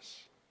there is.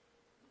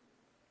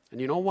 And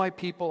you know why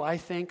people, I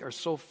think, are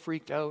so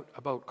freaked out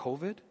about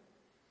COVID?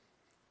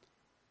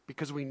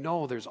 Because we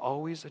know there's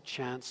always a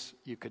chance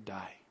you could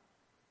die.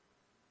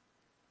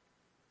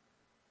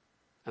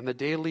 And the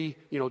daily,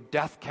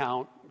 death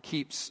count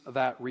keeps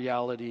that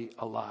reality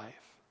alive.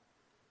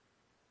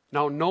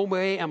 Now, no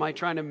way am I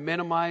trying to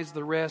minimize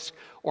the risk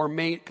or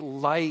make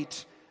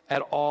light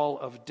at all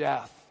of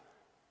death.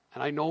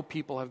 And I know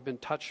people have been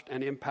touched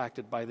and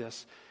impacted by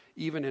this,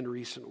 even in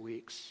recent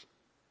weeks.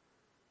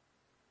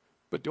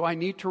 But do I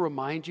need to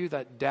remind you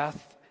that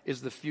death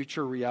is the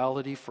future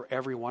reality for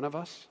every one of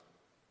us?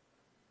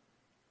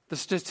 The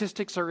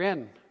statistics are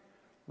in.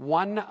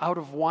 1 out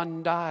of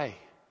 1 die.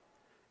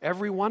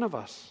 Every one of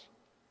us.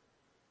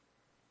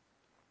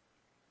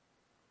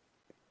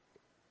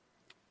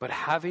 But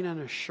having an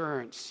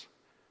assurance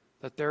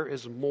that there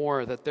is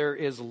more, that there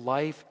is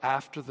life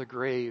after the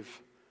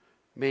grave,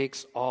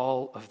 makes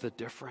all of the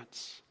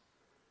difference.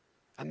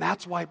 And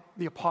that's why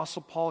the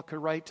Apostle Paul could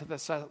write to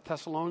the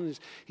Thessalonians.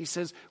 He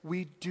says,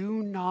 we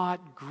do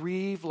not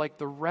grieve like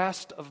the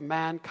rest of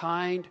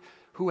mankind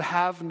who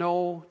have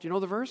no, do you know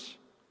the verse?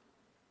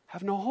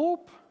 Have no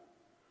hope.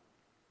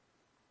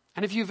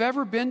 And if you've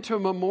ever been to a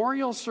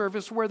memorial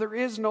service where there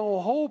is no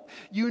hope,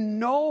 you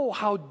know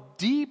how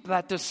deep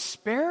that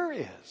despair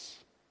is.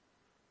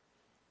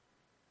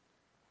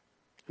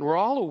 And we're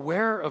all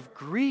aware of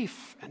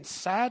grief and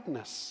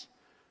sadness.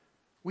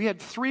 We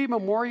had 3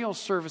 memorial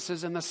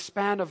services in the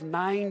span of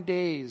 9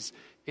 days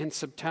in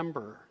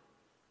September.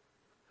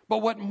 But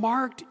what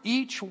marked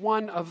each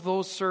one of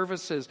those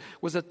services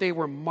was that they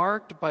were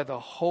marked by the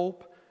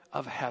hope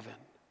of heaven.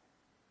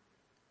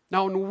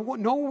 Now,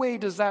 in no way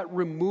does that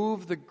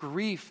remove the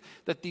grief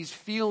that these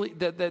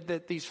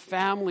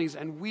families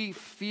and we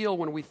feel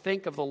when we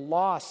think of the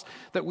loss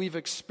that we've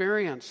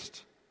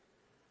experienced.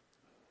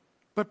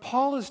 But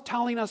Paul is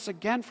telling us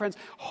again, friends,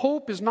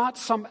 hope is not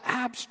some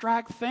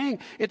abstract thing.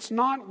 It's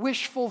not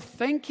wishful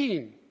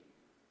thinking.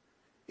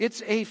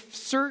 It's a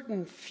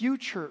certain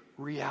future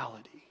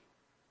reality.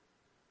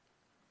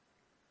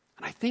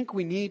 And I think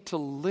we need to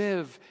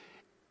live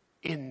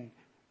in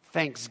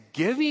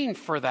thanksgiving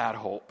for that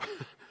hope.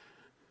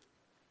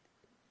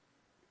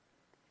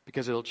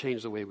 Because it'll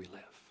change the way we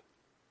live.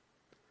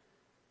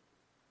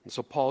 And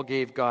so Paul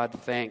gave God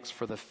thanks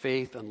for the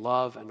faith and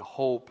love and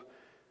hope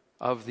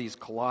of these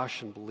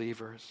Colossian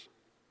believers.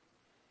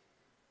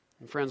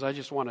 And friends, I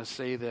just want to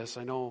say this.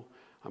 I know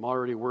I'm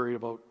already worried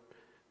about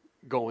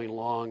going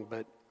long,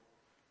 but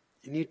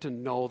you need to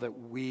know that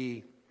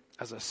we,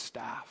 as a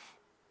staff,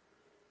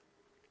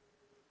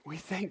 we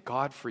thank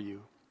God for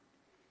you.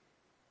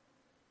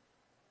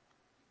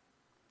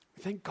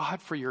 We thank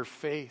God for your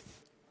faith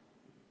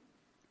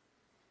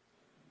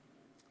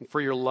and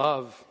for your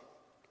love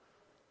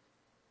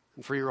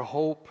and for your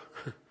hope.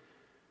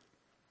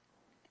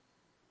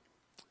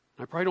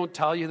 I probably don't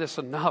tell you this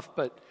enough,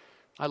 but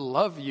I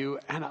love you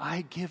and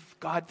I give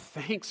God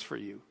thanks for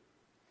you.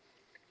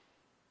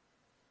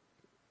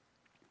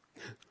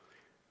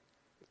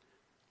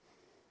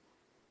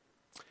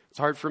 It's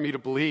hard for me to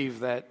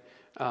believe that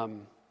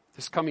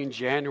this coming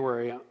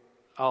January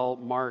I'll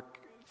mark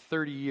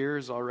 30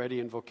 years already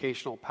in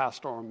vocational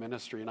pastoral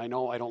ministry, and I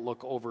know I don't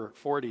look over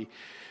 40.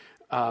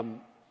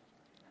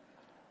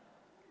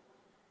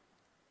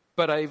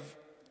 But I've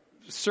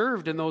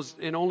served in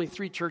only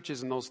 3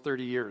 churches in those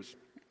 30 years.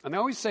 And I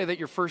always say that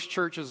your first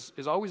church is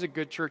always a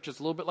good church. It's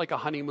a little bit like a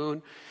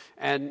honeymoon.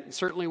 And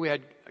certainly we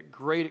had a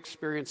great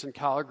experience in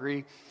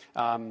Calgary.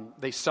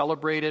 They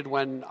celebrated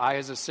when I,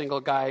 as a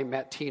single guy,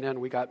 met Tina and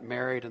we got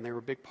married, and they were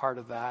a big part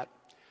of that.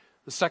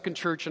 The second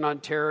church in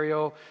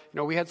Ontario,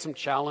 we had some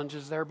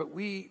challenges there, but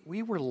we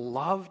were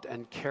loved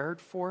and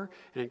cared for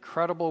in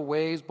incredible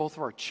ways. Both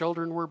of our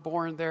children were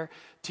born there.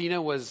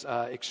 Tina was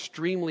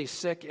extremely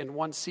sick in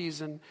one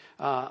season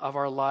of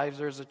our lives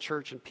there as a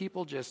church, and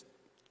people just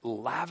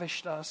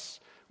lavished us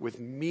with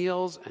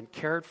meals and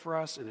cared for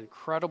us in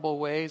incredible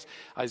ways.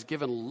 I was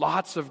given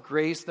lots of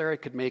grace there. I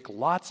could make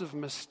lots of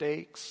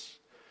mistakes.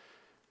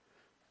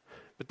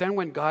 But then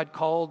when God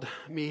called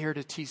me here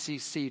to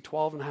TCC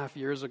 12 and a half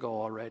years ago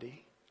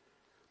already,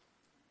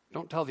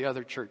 don't tell the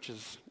other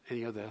churches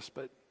any of this,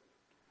 but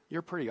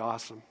you're pretty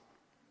awesome.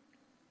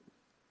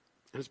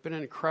 And it's been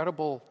an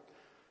incredible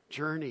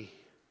journey.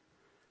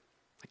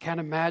 I can't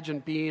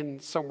imagine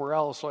being somewhere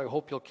else, so I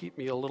hope you'll keep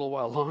me a little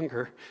while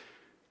longer.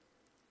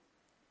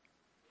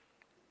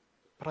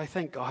 But I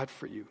thank God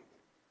for you.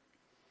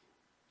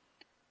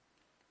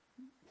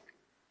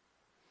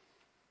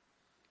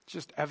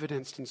 Just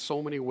evidenced in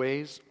so many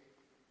ways.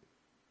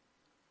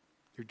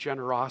 Your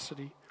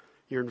generosity,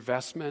 your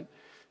investment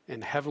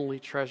in heavenly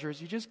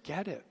treasures, you just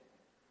get it.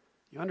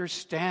 You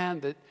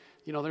understand that,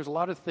 there's a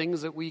lot of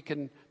things that we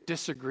can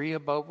disagree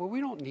about, but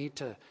we don't need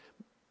to,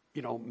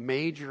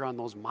 major on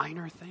those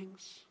minor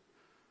things.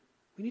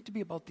 We need to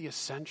be about the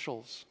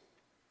essentials.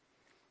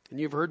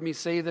 And you've heard me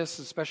say this,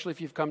 especially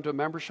if you've come to a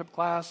membership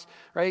class,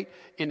 right?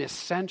 In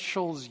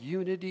essentials,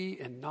 unity,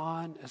 and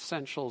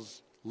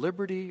non-essentials,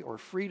 liberty or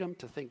freedom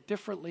to think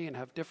differently and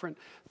have different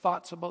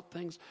thoughts about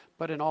things,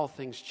 but in all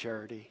things,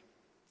 charity.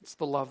 It's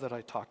the love that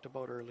I talked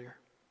about earlier.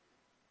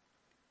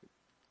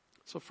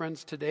 So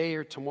friends, today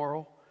or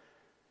tomorrow,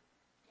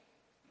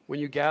 when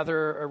you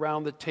gather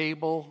around the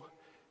table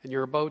and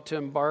you're about to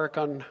embark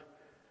on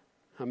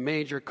a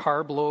major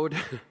carb load,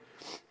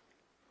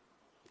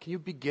 can you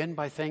begin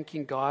by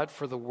thanking God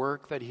for the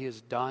work that He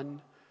has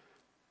done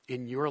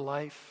in your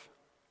life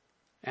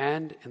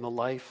and in the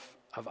life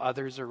of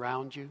others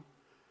around you?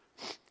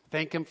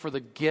 Thank Him for the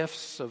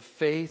gifts of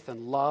faith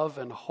and love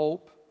and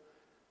hope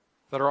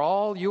that are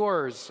all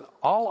yours,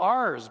 all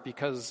ours,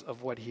 because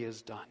of what He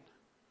has done.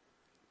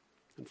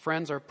 And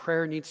friends, our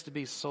prayer needs to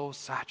be so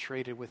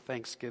saturated with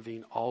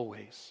thanksgiving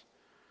always.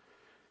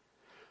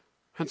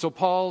 And so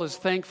Paul is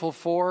thankful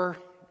for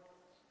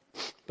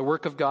the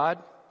work of God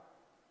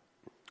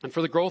and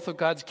for the growth of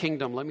God's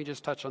kingdom. Let me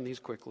just touch on these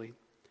quickly.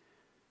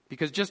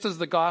 Because just as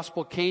the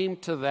gospel came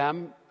to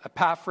them,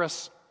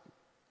 Epaphras,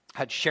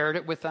 had shared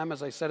it with them,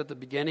 as I said at the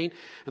beginning.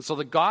 And so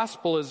the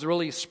gospel is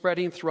really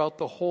spreading throughout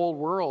the whole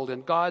world,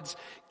 and God's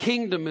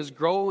kingdom is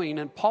growing,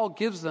 and Paul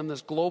gives them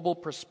this global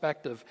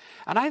perspective.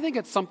 And I think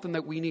it's something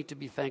that we need to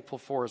be thankful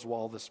for as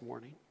well this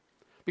morning.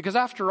 Because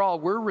after all,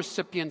 we're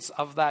recipients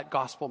of that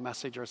gospel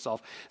message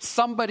ourselves.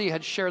 Somebody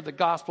had shared the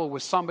gospel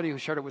with somebody who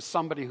shared it with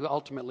somebody who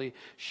ultimately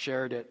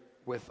shared it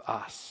with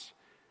us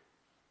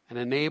and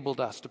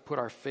enabled us to put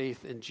our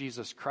faith in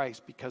Jesus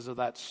Christ because of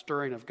that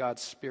stirring of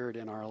God's Spirit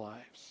in our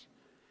lives.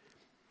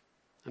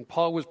 And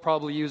Paul was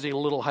probably using a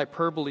little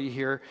hyperbole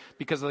here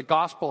because the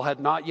gospel had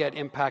not yet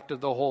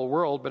impacted the whole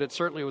world, but it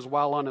certainly was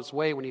well on its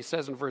way when he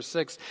says in verse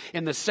 6,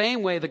 in the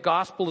same way the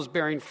gospel is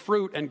bearing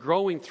fruit and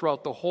growing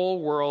throughout the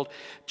whole world,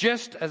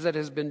 just as it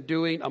has been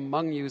doing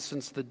among you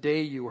since the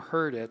day you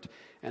heard it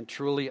and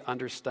truly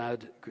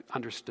understood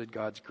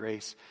God's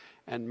grace.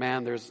 And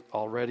man, there's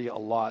already a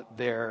lot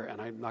there,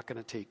 and I'm not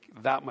going to take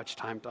that much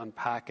time to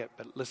unpack it,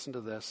 but listen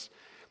to this.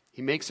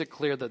 He makes it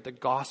clear that the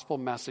gospel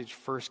message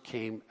first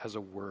came as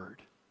a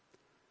word.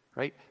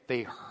 Right?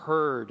 They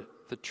heard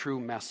the true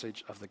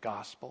message of the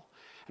gospel.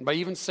 And by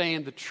even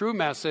saying the true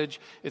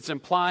message, it's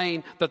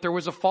implying that there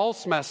was a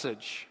false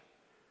message.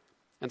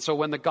 And so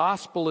when the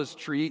gospel is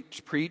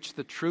preached,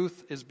 the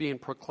truth is being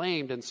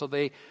proclaimed. And so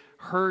they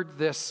heard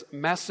this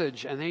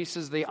message. And then he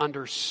says they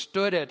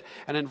understood it.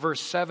 And in verse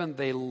 7,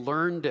 they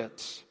learned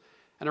it.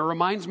 And it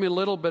reminds me a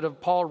little bit of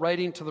Paul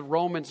writing to the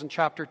Romans in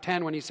chapter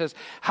 10 when he says,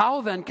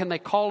 how then can they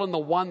call on the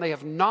one they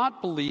have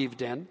not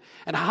believed in?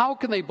 And how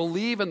can they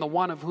believe in the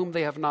one of whom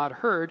they have not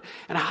heard?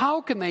 And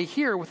how can they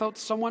hear without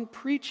someone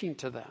preaching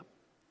to them?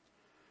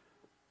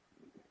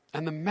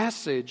 And the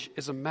message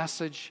is a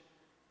message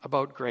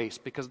about grace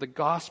because the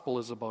gospel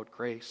is about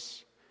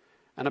grace.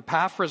 And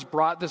Epaphras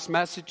brought this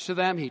message to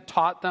them. He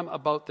taught them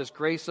about this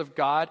grace of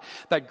God,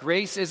 that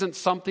grace isn't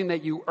something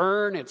that you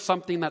earn. It's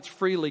something that's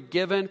freely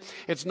given.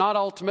 It's not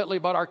ultimately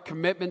about our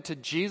commitment to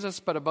Jesus,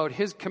 but about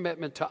his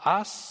commitment to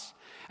us.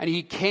 And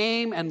he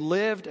came and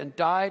lived and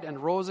died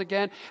and rose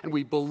again. And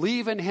we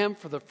believe in him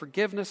for the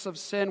forgiveness of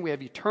sin. We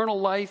have eternal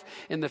life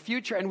in the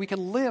future, and we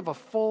can live a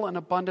full and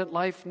abundant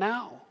life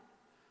now.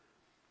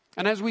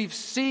 And as we've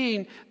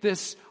seen,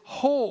 this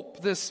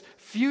hope, this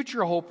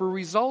future hope,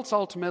 results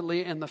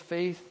ultimately in the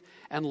faith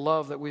and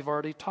love that we've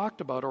already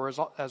talked about, or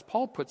as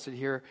Paul puts it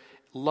here,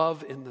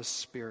 love in the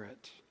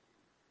Spirit.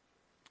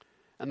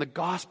 And the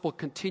gospel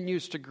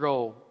continues to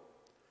grow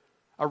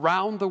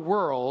around the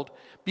world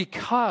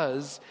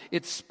because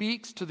it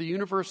speaks to the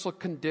universal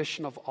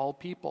condition of all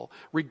people,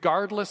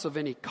 regardless of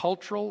any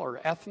cultural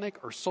or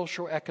ethnic or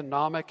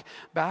socioeconomic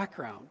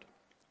background.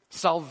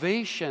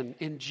 Salvation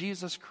in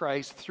Jesus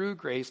Christ through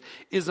grace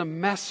is a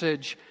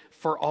message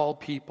for all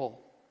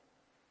people.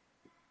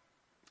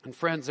 And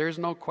friends, there's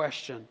no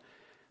question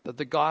that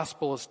the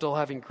gospel is still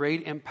having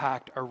great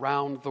impact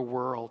around the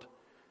world.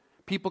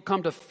 People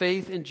come to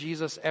faith in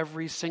Jesus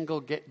every single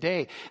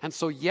day. And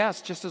so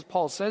yes, just as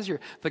Paul says here,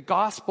 the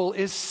gospel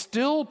is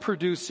still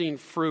producing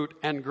fruit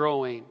and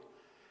growing.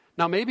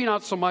 Now, maybe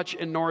not so much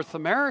in North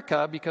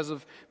America because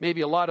of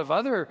maybe a lot of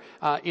other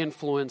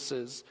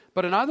influences,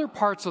 but in other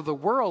parts of the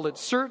world, it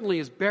certainly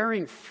is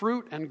bearing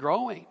fruit and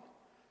growing.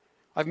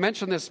 I've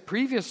mentioned this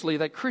previously,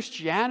 that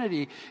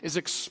Christianity is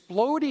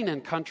exploding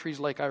in countries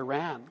like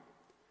Iran.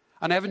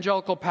 An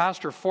evangelical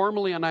pastor,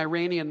 formerly an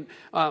Iranian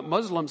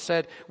Muslim,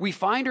 said, "We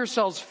find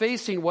ourselves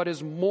facing what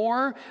is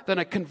more than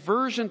a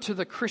conversion to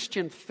the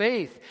Christian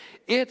faith.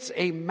 It's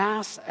a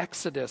mass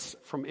exodus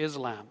from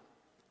Islam."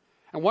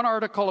 And one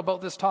article about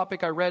this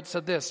topic I read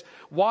said this: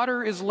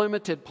 water is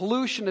limited,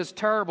 pollution is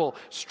terrible,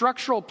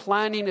 structural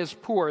planning is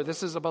poor.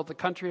 This is about the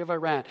country of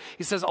Iran.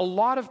 He says a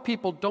lot of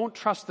people don't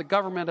trust the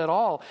government at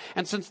all.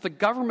 And since the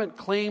government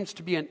claims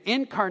to be an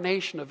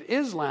incarnation of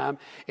Islam,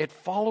 it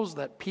follows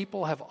that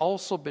people have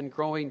also been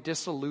growing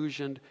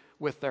disillusioned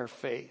with their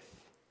faith.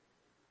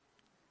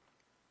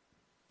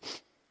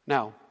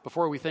 Now,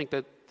 before we think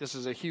that this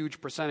is a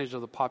huge percentage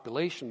of the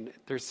population,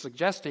 they're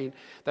suggesting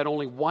that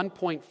only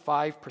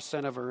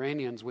 1.5% of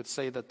Iranians would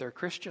say that they're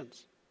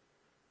Christians.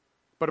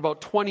 But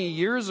about 20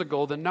 years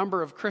ago, the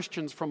number of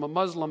Christians from a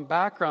Muslim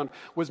background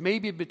was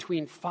maybe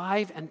between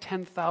 5,000 and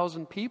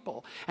 10,000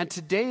 people. And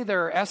today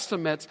there are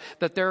estimates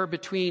that there are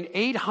between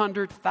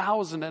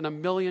 800,000 and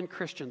 1 million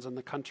Christians in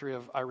the country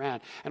of Iran.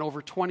 And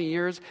over 20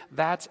 years,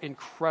 that's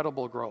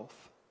incredible growth.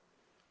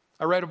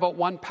 I read about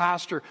one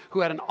pastor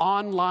who had an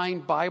online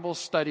Bible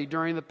study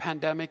during the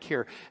pandemic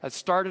here. It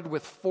started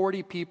with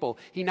 40 people.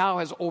 He now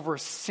has over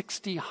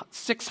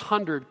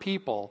 600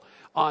 people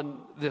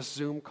on this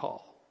Zoom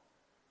call,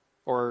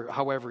 or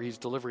however he's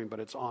delivering, but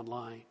it's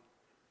online.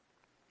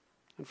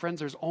 And friends,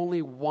 there's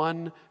only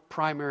one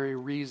primary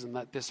reason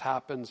that this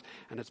happens,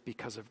 and it's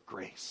because of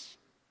grace.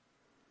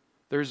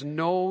 There's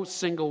no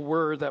single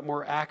word that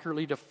more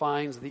accurately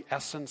defines the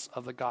essence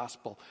of the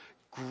gospel.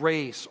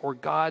 Grace, or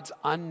God's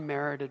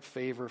unmerited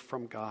favor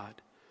from God.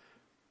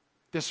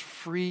 This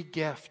free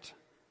gift.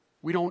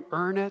 We don't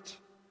earn it.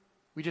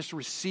 We just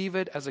receive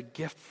it as a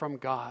gift from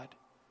God.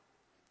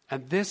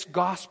 And this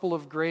gospel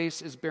of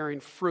grace is bearing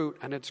fruit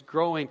and it's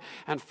growing.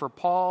 And for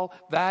Paul,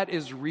 that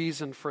is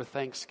reason for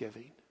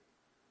thanksgiving.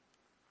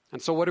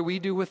 And so what do we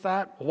do with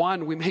that?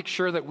 One, we make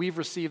sure that we've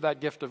received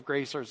that gift of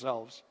grace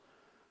ourselves,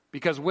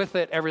 because with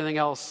it, everything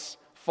else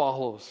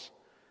follows.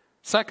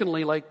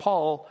 Secondly, like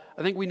Paul,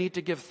 I think we need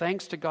to give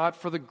thanks to God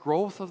for the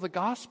growth of the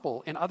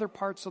gospel in other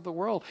parts of the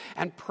world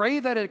and pray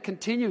that it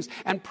continues,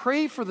 and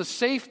pray for the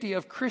safety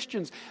of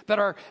Christians that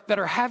are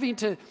having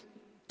to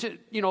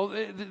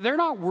they're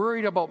not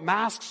worried about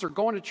masks or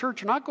going to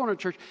church or not going to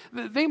church.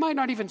 They might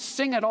not even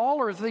sing at all,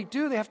 or if they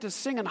do, they have to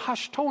sing in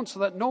hushed tones so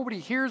that nobody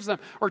hears them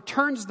or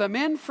turns them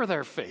in for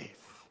their faith.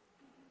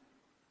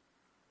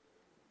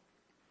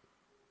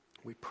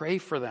 We pray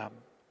for them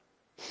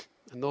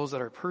and those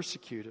that are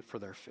persecuted for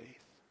their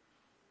faith.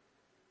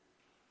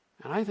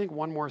 And I think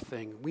one more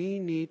thing, we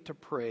need to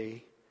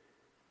pray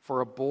for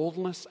a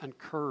boldness and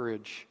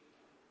courage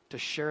to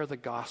share the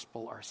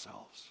gospel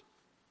ourselves.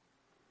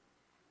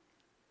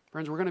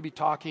 Friends, we're going to be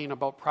talking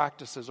about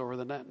practices over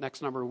the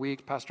next number of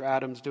weeks. Pastor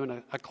Adam's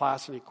doing a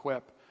class in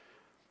Equip.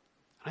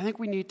 I think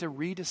we need to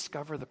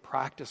rediscover the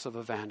practice of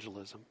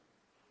evangelism.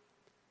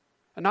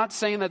 I'm not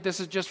saying that this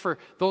is just for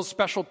those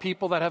special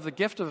people that have the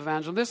gift of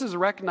evangelism. This is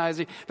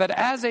recognizing that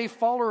as a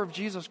follower of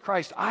Jesus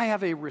Christ, I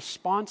have a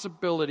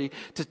responsibility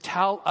to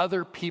tell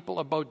other people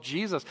about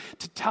Jesus,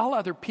 to tell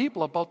other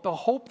people about the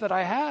hope that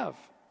I have.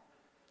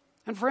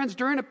 And friends,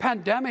 during a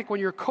pandemic,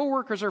 when your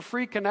coworkers are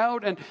freaking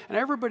out and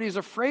everybody's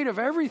afraid of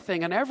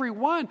everything and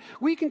everyone,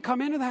 we can come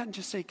into that and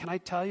just say, can I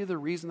tell you the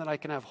reason that I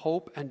can have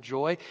hope and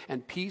joy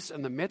and peace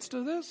in the midst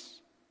of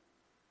this?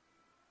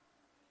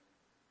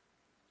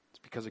 It's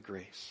because of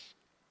grace.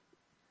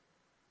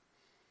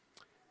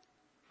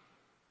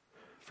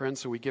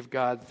 Friends, so we give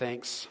God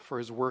thanks for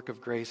his work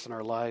of grace in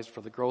our lives, for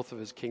the growth of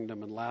his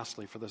kingdom, and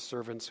lastly, for the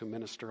servants who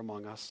minister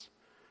among us.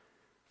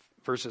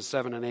 Verses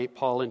 7 and 8,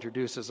 Paul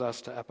introduces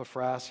us to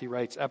Epaphras. He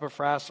writes,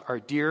 Epaphras, our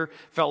dear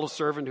fellow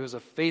servant, who is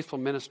a faithful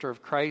minister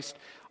of Christ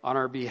on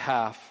our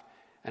behalf,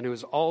 and who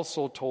has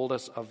also told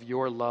us of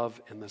your love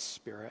in the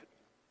Spirit.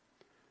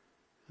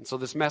 And so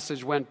this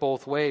message went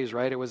both ways,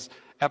 right? It was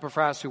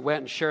Epaphras who went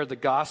and shared the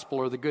gospel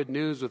or the good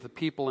news with the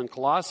people in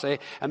Colossae,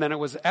 and then it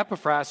was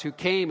Epaphras who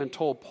came and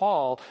told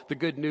Paul the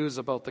good news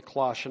about the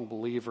Colossian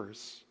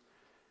believers.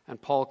 And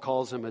Paul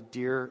calls him a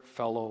dear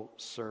fellow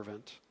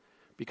servant.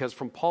 Because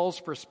from Paul's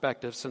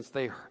perspective, since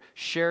they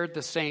shared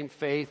the same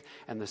faith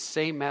and the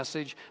same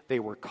message, they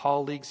were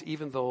colleagues,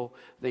 even though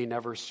they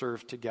never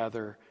served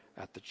together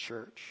at the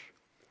church.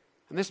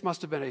 And this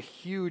must have been a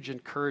huge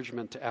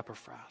encouragement to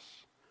Epaphras.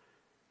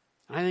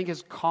 And I think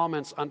his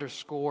comments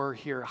underscore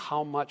here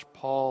how much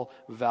Paul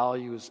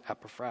values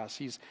Epaphras.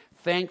 He's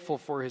thankful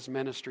for his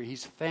ministry.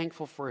 He's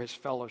thankful for his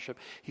fellowship.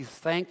 He's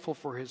thankful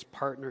for his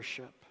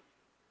partnership.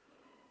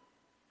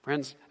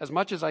 Friends, as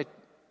much as I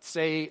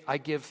say I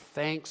give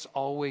thanks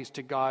always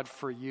to God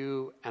for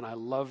you, and I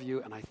love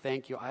you, and I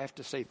thank you, I have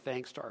to say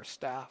thanks to our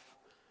staff.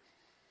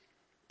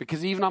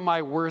 Because even on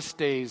my worst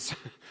days,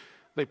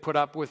 they put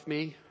up with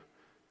me.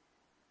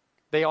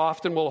 They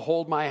often will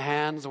hold my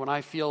hands when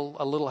I feel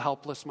a little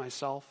helpless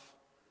myself.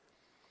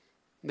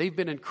 They've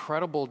been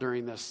incredible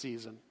during this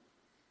season.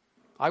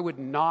 I would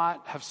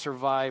not have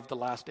survived the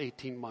last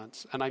 18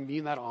 months, and I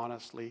mean that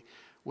honestly,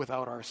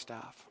 without our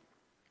staff.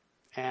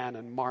 Ann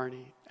and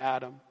Marnie,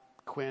 Adam,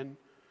 Quinn,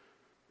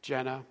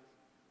 Jenna,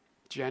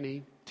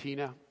 Jenny,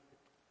 Tina,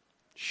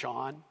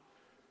 Sean.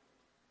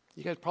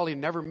 You guys probably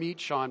never meet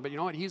Sean, but you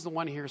know what? He's the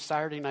one here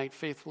Saturday night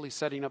faithfully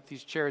setting up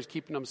these chairs,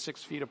 keeping them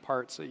 6 feet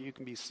apart so that you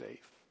can be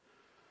safe.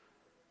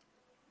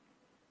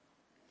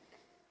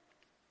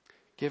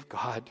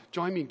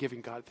 Join me in giving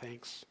God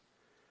thanks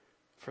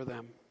for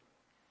them.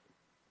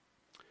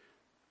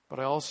 But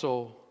I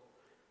also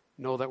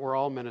know that we're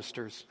all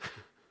ministers.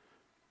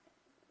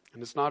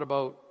 And it's not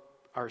about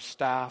our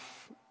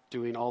staff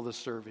doing all the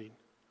serving,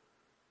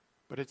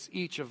 but it's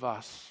each of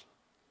us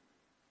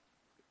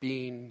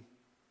being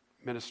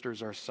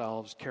ministers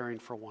ourselves, caring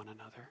for one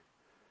another.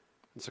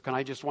 And so can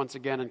I just once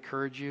again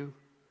encourage you,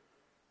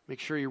 make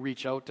sure you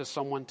reach out to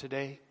someone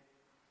today.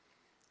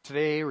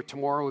 Today or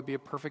tomorrow would be a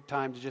perfect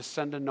time to just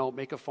send a note,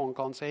 make a phone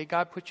call and say, hey,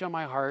 God put you on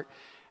my heart,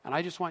 and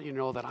I just want you to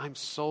know that I'm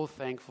so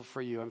thankful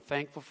for you. I'm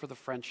thankful for the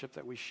friendship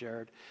that we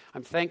shared.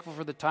 I'm thankful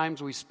for the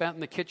times we spent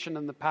in the kitchen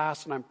in the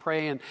past, and I'm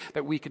praying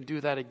that we can do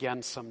that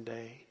again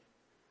someday.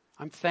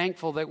 I'm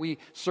thankful that we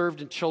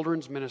served in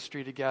children's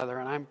ministry together,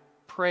 and I'm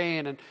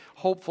praying and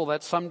hopeful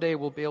that someday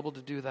we'll be able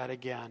to do that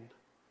again.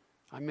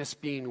 I miss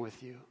being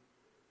with you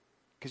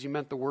because you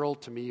meant the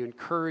world to me. You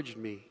encouraged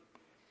me.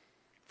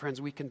 Friends,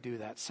 we can do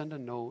that. Send a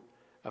note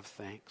of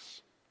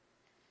thanks.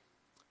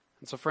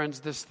 And so,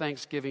 friends, this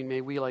Thanksgiving, may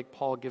we, like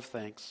Paul, give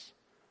thanks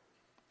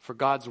for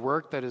God's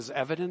work that is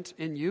evident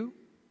in you,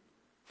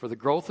 for the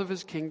growth of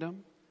his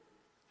kingdom,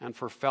 and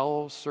for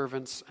fellow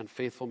servants and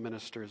faithful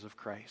ministers of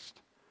Christ.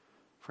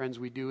 Friends,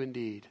 we do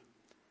indeed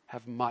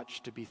have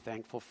much to be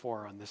thankful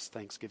for on this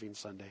Thanksgiving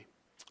Sunday.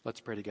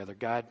 Let's pray together.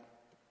 God,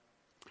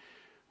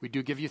 we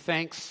do give you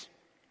thanks.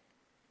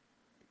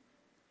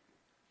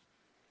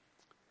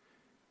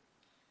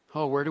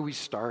 Oh, where do we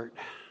start?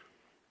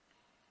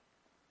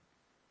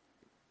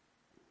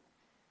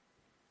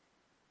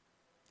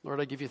 Lord,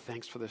 I give you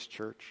thanks for this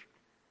church.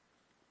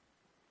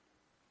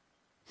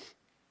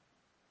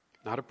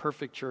 Not a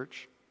perfect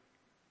church.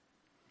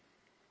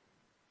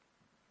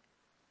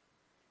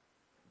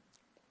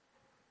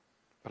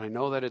 But I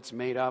know that it's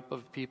made up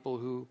of people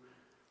who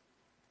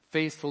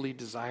faithfully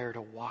desire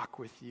to walk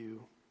with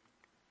you.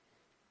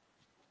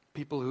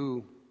 People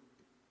who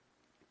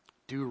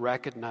do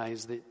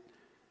recognize that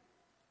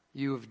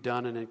you have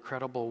done an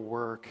incredible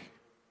work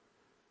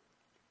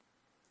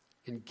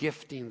in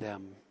gifting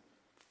them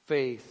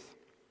faith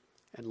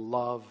and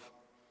love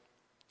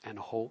and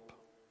hope.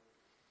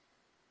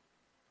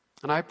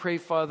 And I pray,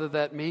 Father,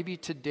 that maybe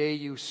today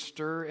you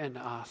stir in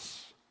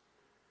us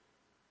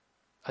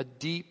a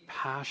deep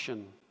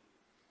passion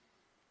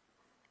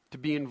to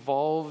be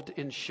involved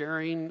in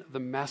sharing the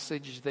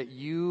message that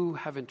you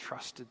have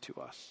entrusted to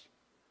us,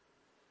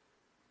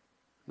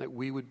 that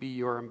we would be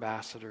your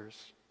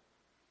ambassadors,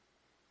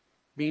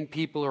 being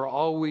people who are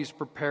always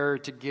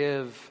prepared to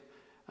give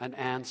an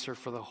answer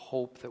for the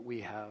hope that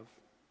we have.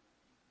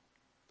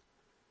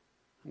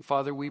 And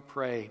Father, we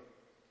pray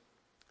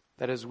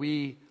that as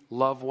we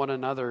love one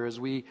another, as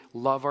we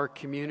love our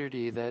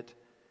community, that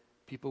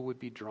people would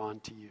be drawn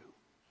to you.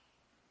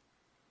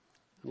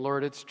 And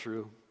Lord, it's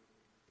true.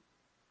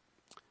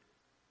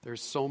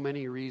 There's so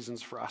many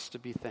reasons for us to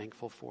be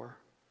thankful for.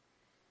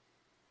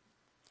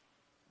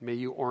 May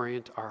you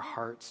orient our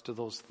hearts to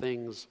those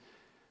things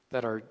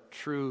that are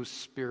true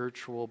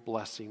spiritual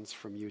blessings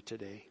from you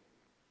today.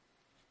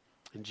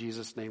 In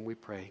Jesus' name we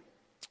pray.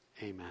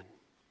 Amen.